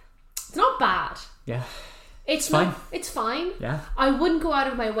 It's not bad. Yeah. It's fine. Not, it's fine. Yeah. I wouldn't go out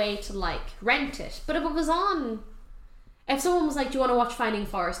of my way to, rent it. But if it was on... If someone was like, do you want to watch Finding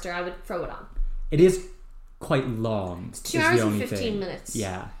Forrester, I would throw it on. It is quite long. It's 2 hours and 15 minutes.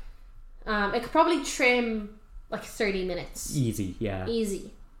 Yeah. It could probably trim 30 minutes. Easy, yeah.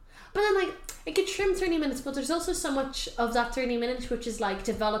 Easy. But then it could trim 30 minutes, but there's also so much of that 30 minutes which is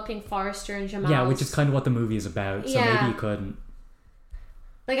developing Forrester and Jamal. Yeah, which is kind of what the movie is about, so maybe you couldn't.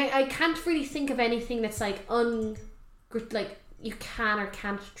 I can't really think of anything that's you can or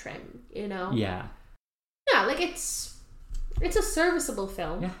can't trim, you know? Yeah. Yeah, it's a serviceable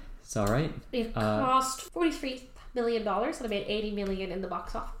film. Yeah, it's alright. It cost $43 million and it made $80 million in the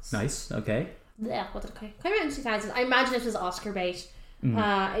box office. Nice, okay. Yeah, what did it come out in 2000? I imagine it was Oscar bait.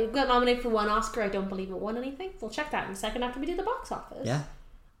 It got nominated for 1 Oscar. I don't believe it won anything. We'll check that in a second after we do the box office. Yeah.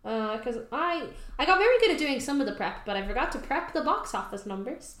 Because I got very good at doing some of the prep, but I forgot to prep the box office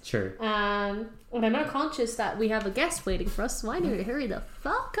numbers. Sure. And I'm now conscious that we have a guest waiting for us, so I need to hurry the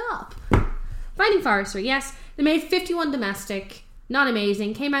fuck up. Finding Forrester, yes. They made 51 domestic. Not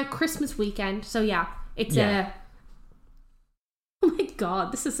amazing. Came out Christmas weekend. So yeah, it's a... Oh my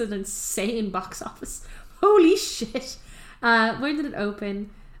god, this is an insane box office. Holy shit. Where did it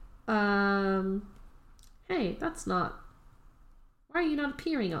open? Hey, that's not... Why are you not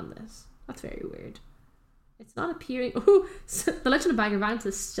appearing on this? That's very weird. It's not appearing... Ooh, so The Legend of Bagger Vance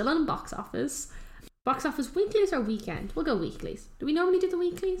is still on box office. Box office weeklies or weekend? We'll go weeklies. Do we normally do the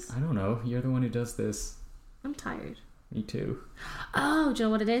weeklies? I don't know. You're the one who does this. I'm tired. Me too. Oh, do you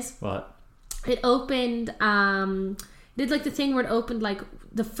know what it is? What? It opened... did the thing where it opened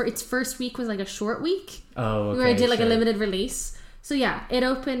its first week was a short week. Oh, okay. Where it did a limited release. So yeah, it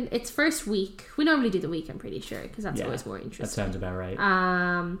opened its first week. We normally do the week, I'm pretty sure, because that's always more interesting. That sounds about right.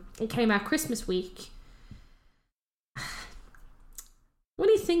 It came out Christmas week. What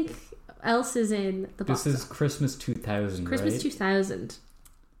do you think else is in the box? This is Christmas 2000, Christmas right? 2000.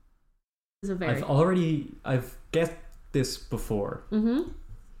 I've guessed this before. Mm-hmm.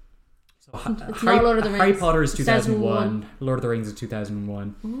 So Harry Potter is 2001. Lord of the Rings is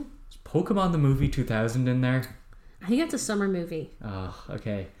 2001. Mm-hmm. Is Pokemon the movie 2000 in there? I think that's a summer movie. Oh,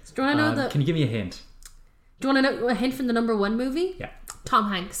 okay. So do you want to know Can you give me a hint? Do you want to know a hint from the number 1 movie? Yeah. Tom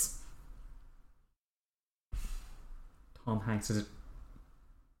Hanks. Tom Hanks, is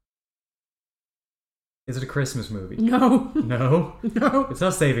it a Christmas movie? No. No? No. It's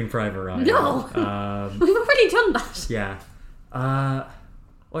not Saving Private Ryan. No. We've already done that. Yeah.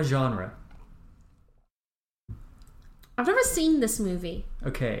 What genre? I've never seen this movie.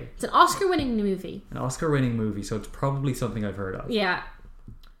 Okay. It's an Oscar-winning movie. An Oscar-winning movie, so it's probably something I've heard of. Yeah.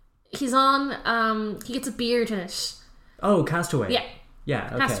 He's on, he gets a beard in it. Oh, Castaway. Yeah. Yeah,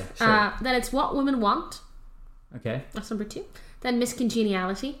 okay, sure. Then it's What Women Want. Okay. That's number 2. Then Miss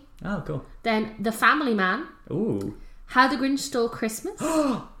Congeniality. Oh, cool. Then The Family Man. Ooh. How the Grinch Stole Christmas.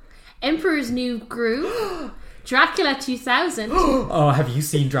 Emperor's New Groove. Dracula 2000. Oh, have you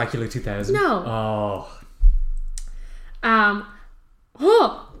seen Dracula 2000? No. Oh.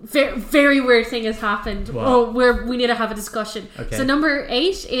 Very, very weird thing has happened. What? We need to have a discussion. Okay. So number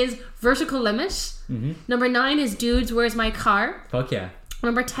 8 is Vertical Limit. Mm-hmm. Number 9 is Dudes, Where's My Car? Fuck yeah.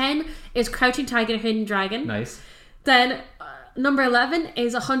 Number 10 is Crouching Tiger, Hidden Dragon. Nice. Then number 11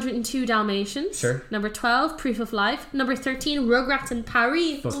 is 102 Dalmatians. Sure. Number 12, Proof of Life. Number 13, Rugrats in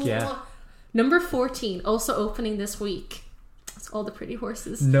Paris. Fuck yeah. Number 14, also opening this week. It's All the Pretty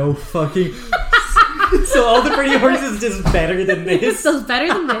Horses. No fucking... So All the Pretty Horses is better than this. So it's better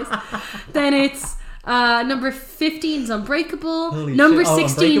than this. Then it's number 15 is Unbreakable. Holy Number shit.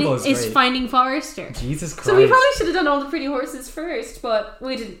 16 Unbreakable is is great. Finding Forrester. Jesus Christ. So we probably should have done All the Pretty Horses first, but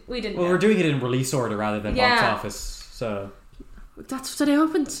we didn't. Well, we're doing it in release order rather than box Yeah. office. So That's what I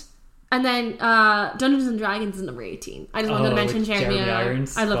opened. And then Dungeons and Dragons is number 18. I just wanted to mention with Jeremy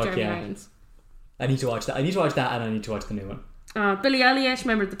Irons. I love Fuck Jeremy yeah. Irons. I need to watch that. I need to watch that, and I need to watch the new one. Billy Elliot,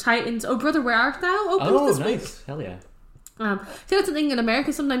 Remember the Titans. Oh Brother, Where Art Thou? Opened this week. Nice. Hell yeah. See, that's the thing in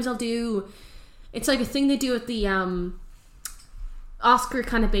America. Sometimes they'll do. It's like a thing they do at the Oscar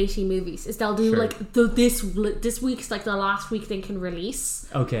kind of baity movies. Is they'll do Sure. like this week's like the last week they can release.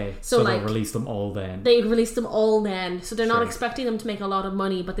 Okay, So, so like, they'll release them all then. They release them all then, so they're not Sure. expecting them to make a lot of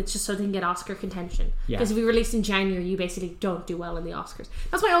money, but it's just so they can get Oscar contention. Yeah. Because if you release in January, you basically don't do well in the Oscars.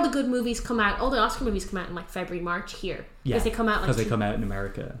 That's why all the good movies come out. All the Oscar movies come out in like February, March here. Yeah, Because they come out like because they come out in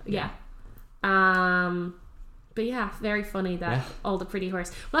America. Yeah. But yeah, very funny that Yeah. All the Pretty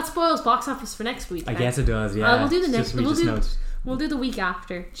Horse. Well, that spoils box office for next week. I then. guess it does. Yeah, We'll do the It's next. just- we just know it's- We'll do the week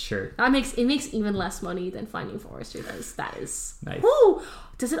after. Sure. That makes even less money than Finding Forrester does. That is Nice. Woo!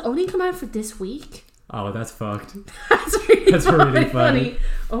 Does it only come out for this week? Oh, that's fucked. That's really, That's really funny.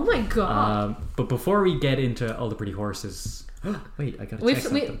 Oh my god! But before we get into All the Pretty Horses, wait, I gotta check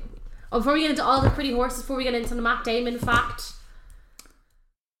something. Before we get into All the Pretty Horses, before we get into the Matt Damon fact,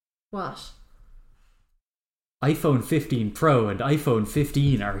 what? iPhone 15 Pro and iPhone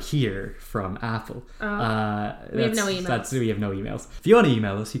 15 are here from Apple. We have no emails. We have no emails. If you want to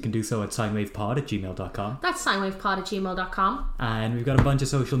email us, you can do so at sinewavepod@gmail.com. That's sinewavepod@gmail.com. And we've got a bunch of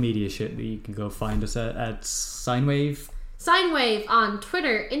social media shit that you can go find us at Sinewave. Sinewave on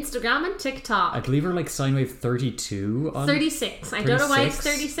Twitter, Instagram, and TikTok. I believe we're like Sinewave 32 on 36. I don't know why it's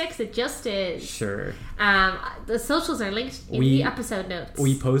 36? 36. It just is. Sure. The socials are linked in the episode notes.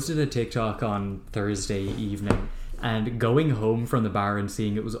 We posted a TikTok on Thursday evening, and going home from the bar and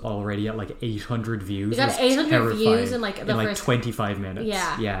seeing it was already at like 800 views. We got was 800 terrifying. views in like the first 25 minutes.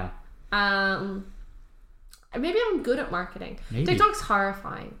 Yeah. Maybe I'm good at marketing. Maybe. TikTok's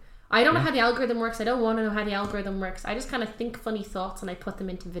horrifying. I don't know how the algorithm works. I don't want to know how the algorithm works. I just kind of think funny thoughts and I put them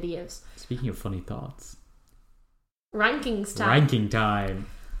into videos. Speaking of funny thoughts, Rankings time. ranking time.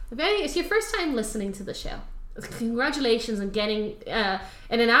 If it's your first time listening to the show, congratulations on getting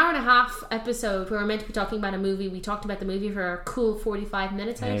in an hour and a half episode where we're meant to be talking about a movie. We talked about the movie for a cool 45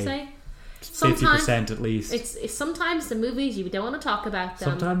 minutes, I'd say. 50% at least. It's sometimes the movies you don't want to talk about them.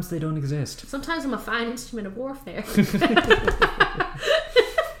 Sometimes they don't exist. Sometimes I'm a fine instrument of warfare.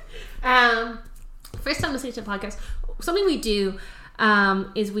 First time listening to the podcast, something we do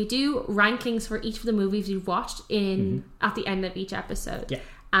is we do rankings for each of the movies we've watched at the end of each episode.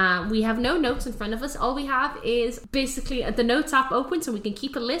 Yeah. We have no notes in front of us. All we have is basically the notes app open so we can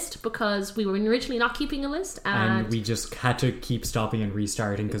keep a list because we were originally not keeping a list. And we just had to keep stopping and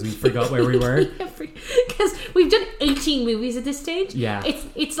restarting because we forgot where we were. Because we've done 18 movies at this stage. Yeah.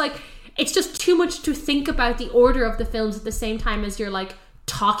 It's like, it's just too much to think about the order of the films at the same time as you're like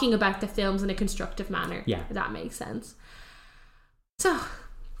talking about the films in a constructive manner. Yeah. If that makes sense. So,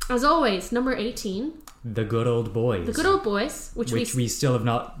 as always, number 18. The Good Old Boys. The Good Old Boys, which we still have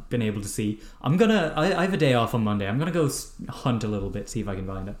not been able to see. I have a day off on Monday. I'm gonna go hunt a little bit, see if I can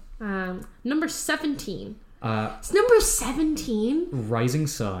find it. Number 17. It's number 17. Rising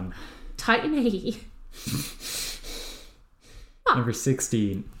Sun. Titan AE. Number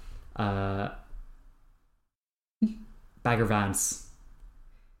 16. Bagger Vance.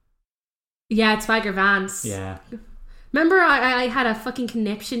 Yeah, it's Bagger Vance. Yeah. Remember I had a fucking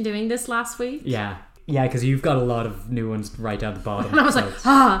conniption doing this last week? Yeah. Yeah, because you've got a lot of new ones right down the bottom. And I was like,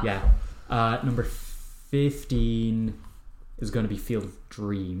 ah! Yeah. Number 15 is going to be Field of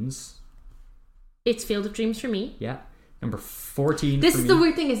Dreams. It's Field of Dreams for me. Yeah. Number 14 This for is me. the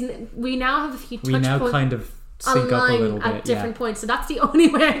weird thing, isn't it? We now have a few touch We now points kind of sync up a little bit. at different points, so that's the only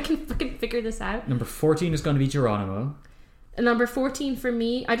way I can fucking figure this out. Number 14 is going to be Geronimo. And number 14 for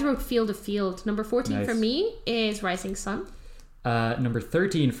me, I just wrote Field of Field. Number 14 Nice. for me is Rising Sun. Number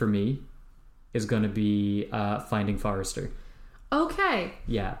 13 for me is going to be Finding Forrester. Okay.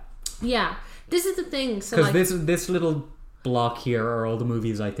 Yeah. Yeah. This is the thing. So Because like, this little block here are all the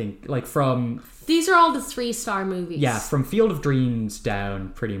movies I think, like from... these are all the 3-star movies. Yeah, from Field of Dreams down,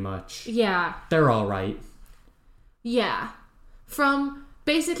 pretty much. Yeah. They're all right. Yeah. From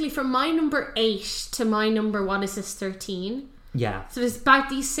my number 8 to my number, what is this, 13? Yeah. So it's about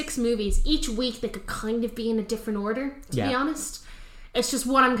these 6 movies. Each week they could kind of be in a different order, to be honest. It's just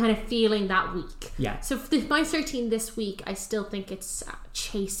what I'm kind of feeling that week. Yeah. So for my 13 this week, I still think it's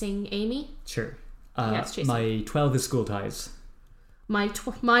Chasing Amy. Sure. Yeah, it's Chasing. My 12 is School Ties. My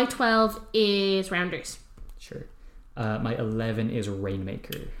 12 is Rounders. Sure. My 11 is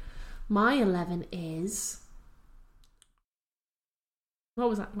Rainmaker. My 11 is... What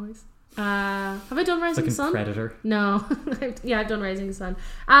was that noise? Have I done Rising Sun? Predator. No. Yeah, I've done Rising Sun.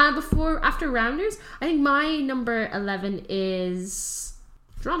 After Rounders, I think my number 11 is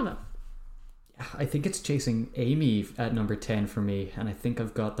Geronimo. I think it's Chasing Amy at number 10 for me, and I think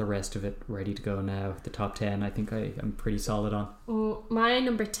I've got the rest of it ready to go now. The top 10, I think I'm pretty solid on. My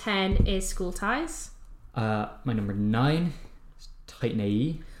number 10 is School Ties. My number 9 is Titan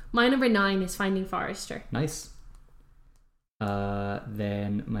AE. My number 9 is Finding Forrester. Nice.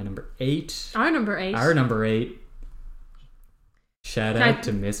 Then my number 8. Our number 8. Shout out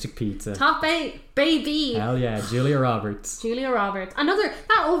to Mystic Pizza. Top 8, baby. Hell yeah, Julia Roberts.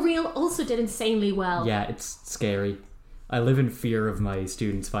 That reel also did insanely well. Yeah, it's scary. I live in fear of my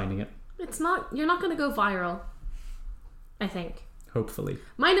students finding it. You're not going to go viral, I think. Hopefully.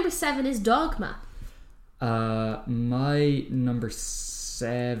 My number 7 is Dogma. My number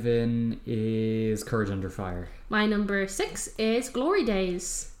 7 is Courage Under Fire. My number 6 is Glory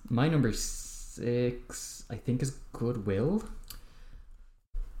Days. My number 6, I think, is Goodwill.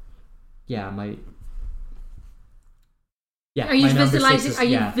 Yeah, Are you visualizing?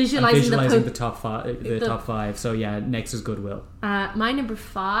 The top five? So yeah, next is Goodwill. My number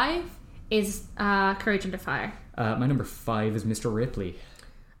 5 is Courage Under Fire. My number 5 is Mr. Ripley.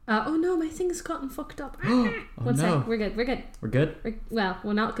 Oh no, my thing's gotten fucked up. One sec. We're good. Well,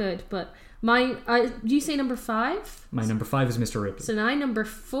 we're not good, but my. Do you say number 5? My number 5 is Mr. Ripley. So my number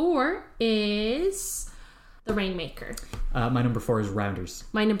 4 is The Rainmaker. My number 4 is Rounders.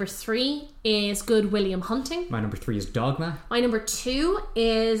 My number 3 is Good William Hunting. My number 3 is Dogma. My number 2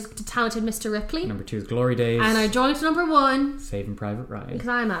 is The Talented Mr. Ripley. Number 2 is Glory Days. And our joint number 1, Saving Private Ryan. Because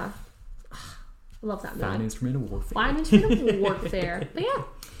I'm a love that movie. Fan instrument of warfare. But yeah,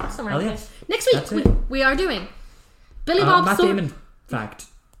 so yeah. Next week we are doing Billy Bob Matt Damon fact.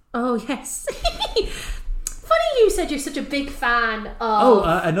 Oh yes. Funny you said you're such a big fan of...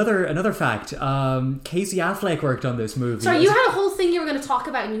 another fact. Casey Affleck worked on this movie. Sorry, you had a whole thing you were going to talk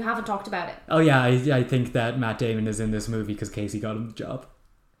about and you haven't talked about it. Oh yeah, I think that Matt Damon is in this movie because Casey got him the job.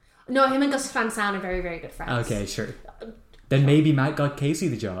 No, him and Gus Van Sant are very, very good friends. Okay, sure. Then maybe Matt got Casey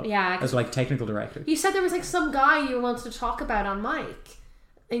the job. Yeah. As like technical director. You said there was like some guy you wanted to talk about on mic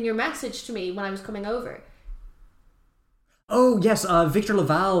in your message to me when I was coming over. Oh yes, Victor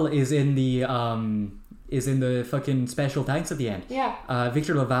Laval is in the fucking special thanks at the end. Yeah.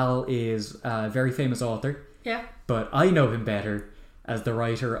 Victor Laval is a very famous author. Yeah. But I know him better as the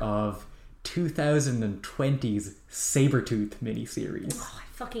writer of 2020's Sabretooth miniseries. Oh, I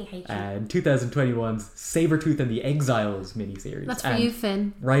fucking hate you. And 2021's Sabretooth and the Exiles miniseries. That's for you,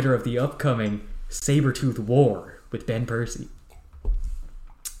 Finn. Writer of the upcoming Sabretooth War with Ben Percy.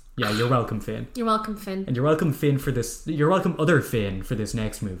 Yeah, you're welcome, Finn. You're welcome, Finn. And you're welcome, Finn, for this. You're welcome, other Finn, for this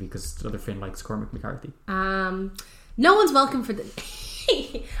next movie because the other Finn likes Cormac McCarthy. No one's welcome for the.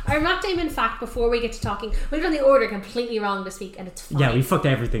 Our Matt Damon fact before we get to talking. We've done the order completely wrong this week, and it's fine. Yeah, we fucked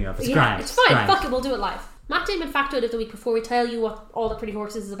everything up. It's grand. It's fine. Fuck it, we'll do it live. Matt Damon factoid of the week before we tell you what All the Pretty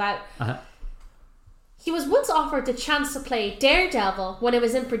Horses is about. He was once offered the chance to play Daredevil when it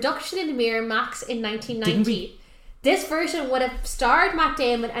was in production in Miramax in 1990. This version would have starred Matt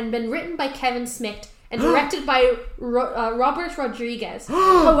Damon and been written by Kevin Smith and directed by Robert Rodriguez.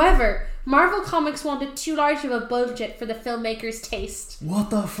 However, Marvel Comics wanted too large of a budget for the filmmaker's taste.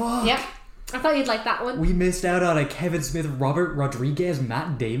 What the fuck? Yep. I thought you'd like that one. We missed out on a Kevin Smith, Robert Rodriguez,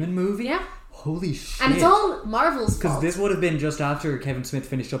 Matt Damon movie? Yeah. Holy shit. And it's all Marvel's fault. Because this would have been just after Kevin Smith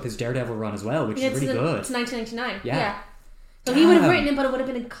finished up his Daredevil run as well, which is really good. It's 1999. Yeah. So he would have written it, but it would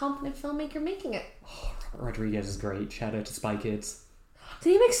have been a competent filmmaker making it. Rodriguez is great. Shout out to Spy Kids.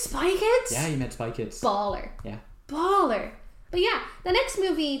 Did he make Spy Kids? Yeah, he made Spy Kids. Baller. Yeah. Baller. But yeah, the next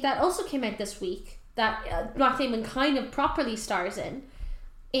movie that also came out this week that Matt Damon kind of properly stars in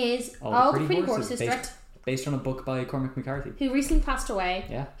is All the Pretty Horses, based on a book by Cormac McCarthy, who recently passed away.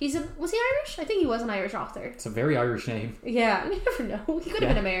 Yeah. Was he Irish? I think he was an Irish author. It's a very Irish name. Yeah, you never know. He could have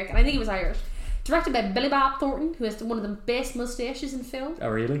been American. I think he was Irish. Directed by Billy Bob Thornton, who has one of the best mustaches in film. Oh,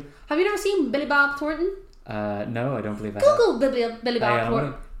 really? Have you never seen Billy Bob Thornton? No, I don't believe I Google have. Billy Bob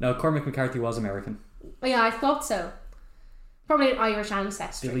Thornton. No, Cormac McCarthy was American. Oh, yeah, I thought so. Probably an Irish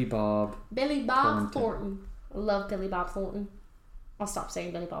ancestry. Billy Bob Thornton. I love Billy Bob Thornton. I'll stop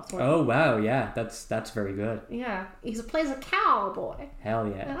saying Billy Bob Thornton. Oh, wow, yeah. That's very good. Yeah. He plays a cowboy. Hell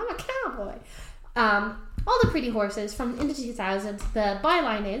yeah. And I'm a cowboy. All the Pretty Horses from in the 2000s. The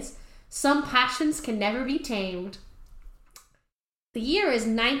byline is, some passions can never be tamed. The year is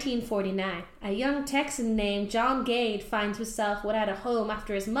 1949. A young Texan named John Gade finds himself without a home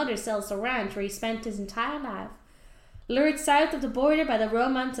after his mother sells the ranch where he spent his entire life. Lured south of the border by the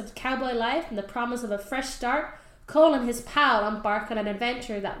romance of cowboy life and the promise of a fresh start, Cole and his pal embark on an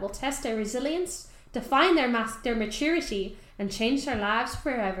adventure that will test their resilience, define their maturity, and change their lives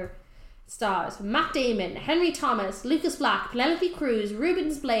forever. Stars Matt Damon, Henry Thomas, Lucas Black, Penelope Cruz,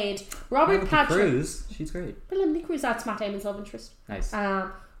 Rubens Blade, Robert Patrick. Cruz, she's great. Penelope Cruz, that's Matt Damon's love interest. Nice.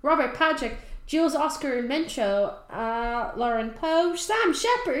 Robert Patrick, Jules Oscar Mencho, Lauren Poe, Sam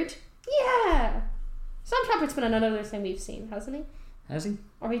Shepard. Yeah! Sam Shepard's been in another thing we've seen, hasn't he? Has he?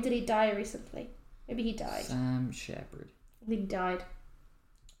 Or did he die recently? Maybe he died. Sam Shepard. I think he died.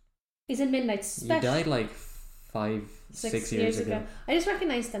 He's in Midnight Special. He died like 6 years ago. I just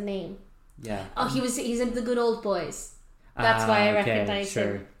recognised the name. Yeah. Oh, he's in The Good Old Boys. That's why I recognise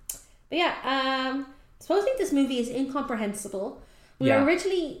him. But yeah, supposedly this movie is incomprehensible. You were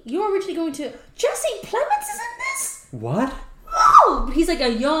originally going to... Jesse Plemons is in this? What? Oh! He's like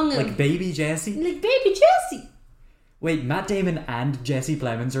a young... Like baby Jesse? Like baby Jesse. Wait, Matt Damon and Jesse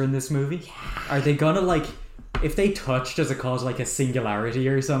Plemons are in this movie? Yeah. Are they gonna like... If they touch, does it cause like a singularity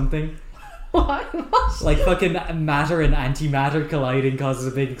or something? What? Like fucking matter and antimatter colliding causes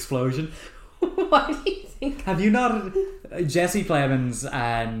a big explosion? Why do you think? Have you not... Jesse Plemons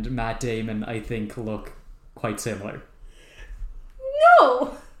and Matt Damon, I think, look quite similar.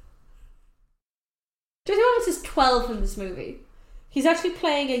 No! Jesse Plemons is 12 in this movie. He's actually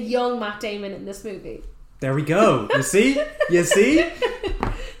playing a young Matt Damon in this movie. There we go. You see? You see?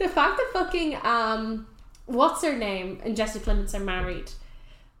 The fact that fucking what's her name and Jesse Plemons are married.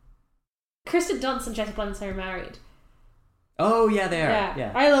 Kirsten Dunst and Jesse Plemons are married. Oh yeah, they are.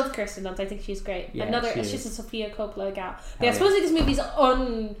 Yeah. I love Kirsten Dunst. I think she's great. Yeah, She's a Sofia Coppola gal. But yeah, supposedly this movie's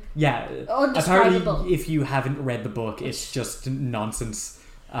undescribable. Apparently, if you haven't read the book, it's just nonsense.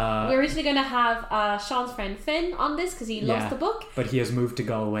 We're originally going to have Sean's friend Finn on this because he loves the book, but he has moved to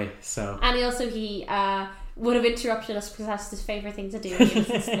Galway, so. And he would have interrupted us because that's his favourite thing to do when he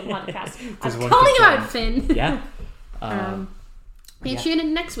listens to the podcast. I'm calling him out, Finn. Yeah. Tune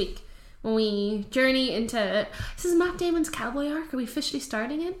in next week when we journey into... This is Matt Damon's cowboy arc. Are we officially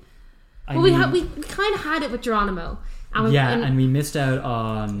starting it? We kind of had it with Geronimo. And we missed out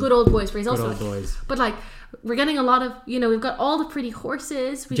on... Good Old Boys, where he's also... Good Old Boys. But like, we're getting a lot of... we've got all the pretty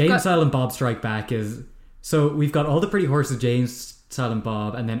horses. James, Silent Bob Strike Back is... So we've got all the pretty horses, James, Silent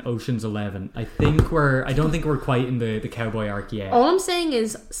Bob, and then Ocean's 11. I don't think we're quite in the cowboy arc yet. All I'm saying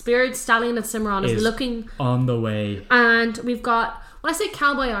is Spirit, Stallion, and Cimarron is looking... on the way. And we've got... When I say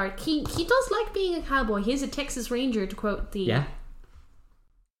cowboy arc, he does like being a cowboy. He's a Texas Ranger, to quote the... Yeah.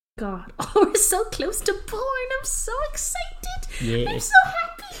 God. Oh, we're so close to born. I'm so excited. Yeah. I'm so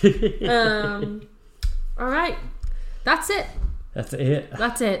happy. Alright. That's it.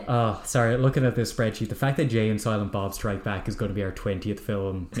 That's it. Oh, sorry. Looking at this spreadsheet, the fact that Jay and Silent Bob Strike Back is going to be our 20th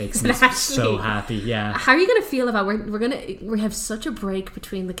film makes me so happy. Yeah. How are you going to feel about we have such a break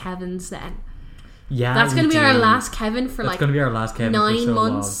between the Kevins then? Yeah, that's going to be our last Kevin for That's going to be our last Kevin 9 for so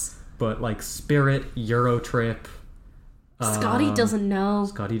months. Long. But like Spirit, Euro Trip. Scotty doesn't know.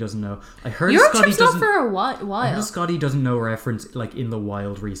 I heard Euro Scotty Trip's doesn't. Not for a while. I heard Scotty doesn't know reference like In the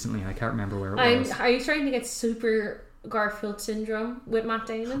Wild recently. I can't remember where it was. Are you trying to get super Garfield syndrome with Matt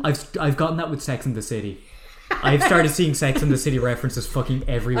Damon? I've gotten that with Sex and the City. I've started seeing Sex and the City references fucking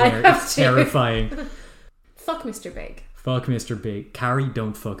everywhere. It's terrifying. Fuck Mr. Big. Fuck Mr. Big. Carrie,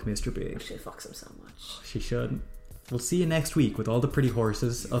 don't fuck Mr. Big. She fucks him so much. She shouldn't. We'll see you next week with all the pretty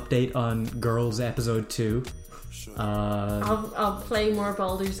horses. Update on Girls episode 2. I'll play more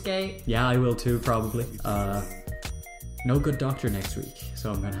Baldur's Gate. Yeah, I will too, probably. No good doctor next week,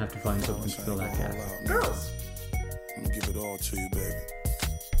 so I'm gonna have to find something to fill that gap. Girls. I'm gonna give it all to you, baby.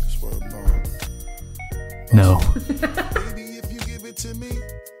 Swear upon. No. Baby, if you give it to me,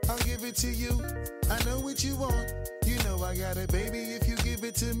 I'll give it to you. I know what you want. You know I got it, baby. If you give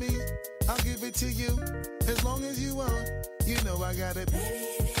it to me, I'll give it to you. As long as you want, you know I got it. Baby,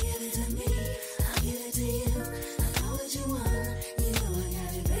 if you give it to me, I'll give it to you. I know what you want. You know I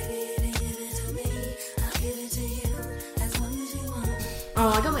got it, baby. If you give it to me, I'll give it to you. As long as you want. Oh,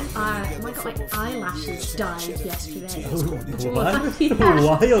 I got my eyelashes dyed yesterday. What? Yeah.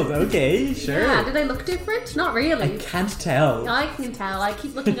 Wild. Okay, sure. Yeah, did they look different? Not really. I can't tell. I can tell. I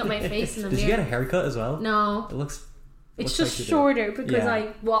keep looking at my face in the mirror. Did you get a haircut as well? No. It looks It's What just type you do? shorter because Yeah. I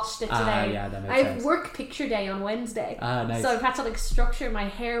washed it today. Yeah, that makes I have sense. work picture day on Wednesday. Nice. So I've had to like structure my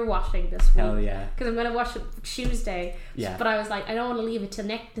hair washing this week. Hell yeah. Because I'm going to wash it Tuesday. Yeah. But I was like, I don't want to leave it till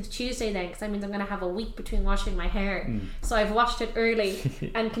next Tuesday then, because that means I'm going to have a week between washing my hair. So I've washed it early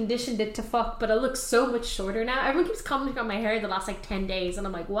and conditioned it to fuck, but it looks so much shorter now. Everyone keeps commenting on my hair the last like 10 days, and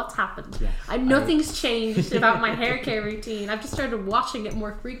I'm like, what's happened? Yeah. Nothing's changed about my hair care routine. I've just started washing it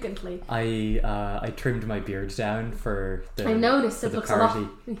more frequently. I trimmed my beard down for the I noticed for it the looks party.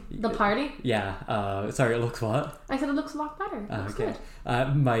 a lot. The party? Yeah. Sorry, it looks what? I said it looks a lot better. It looks good.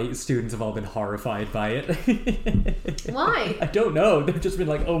 My students have all been horrified by it. Why? I don't know. They've just been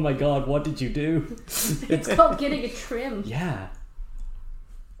like, "Oh my god, what did you do?" It's called getting a trim. Yeah.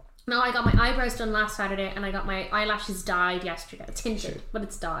 No, I got my eyebrows done last Saturday, and I got my eyelashes dyed yesterday. It's tinted, but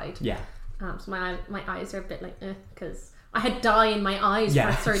it's dyed. Yeah. So my eyes are a bit like because I had dye in my eyes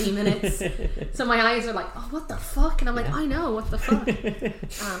for 30 minutes. So my eyes are like, oh, what the fuck? And I'm like, I know, what the fuck?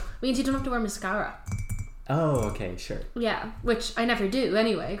 Means you don't have to wear mascara. Oh, okay, sure. Yeah, which I never do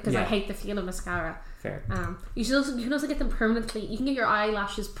anyway, because I Yeah. hate the feel of mascara. Fair. You can also get them permanently. You can get your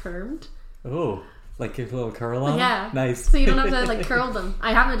eyelashes permed. Oh, like a little curl on? Yeah. Nice. So you don't have to like curl them.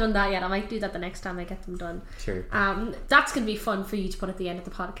 I haven't done that yet. I might do that the next time I get them done. Sure. That's going to be fun for you to put at the end of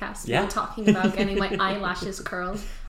the podcast. Yeah. Me talking about getting my eyelashes curled.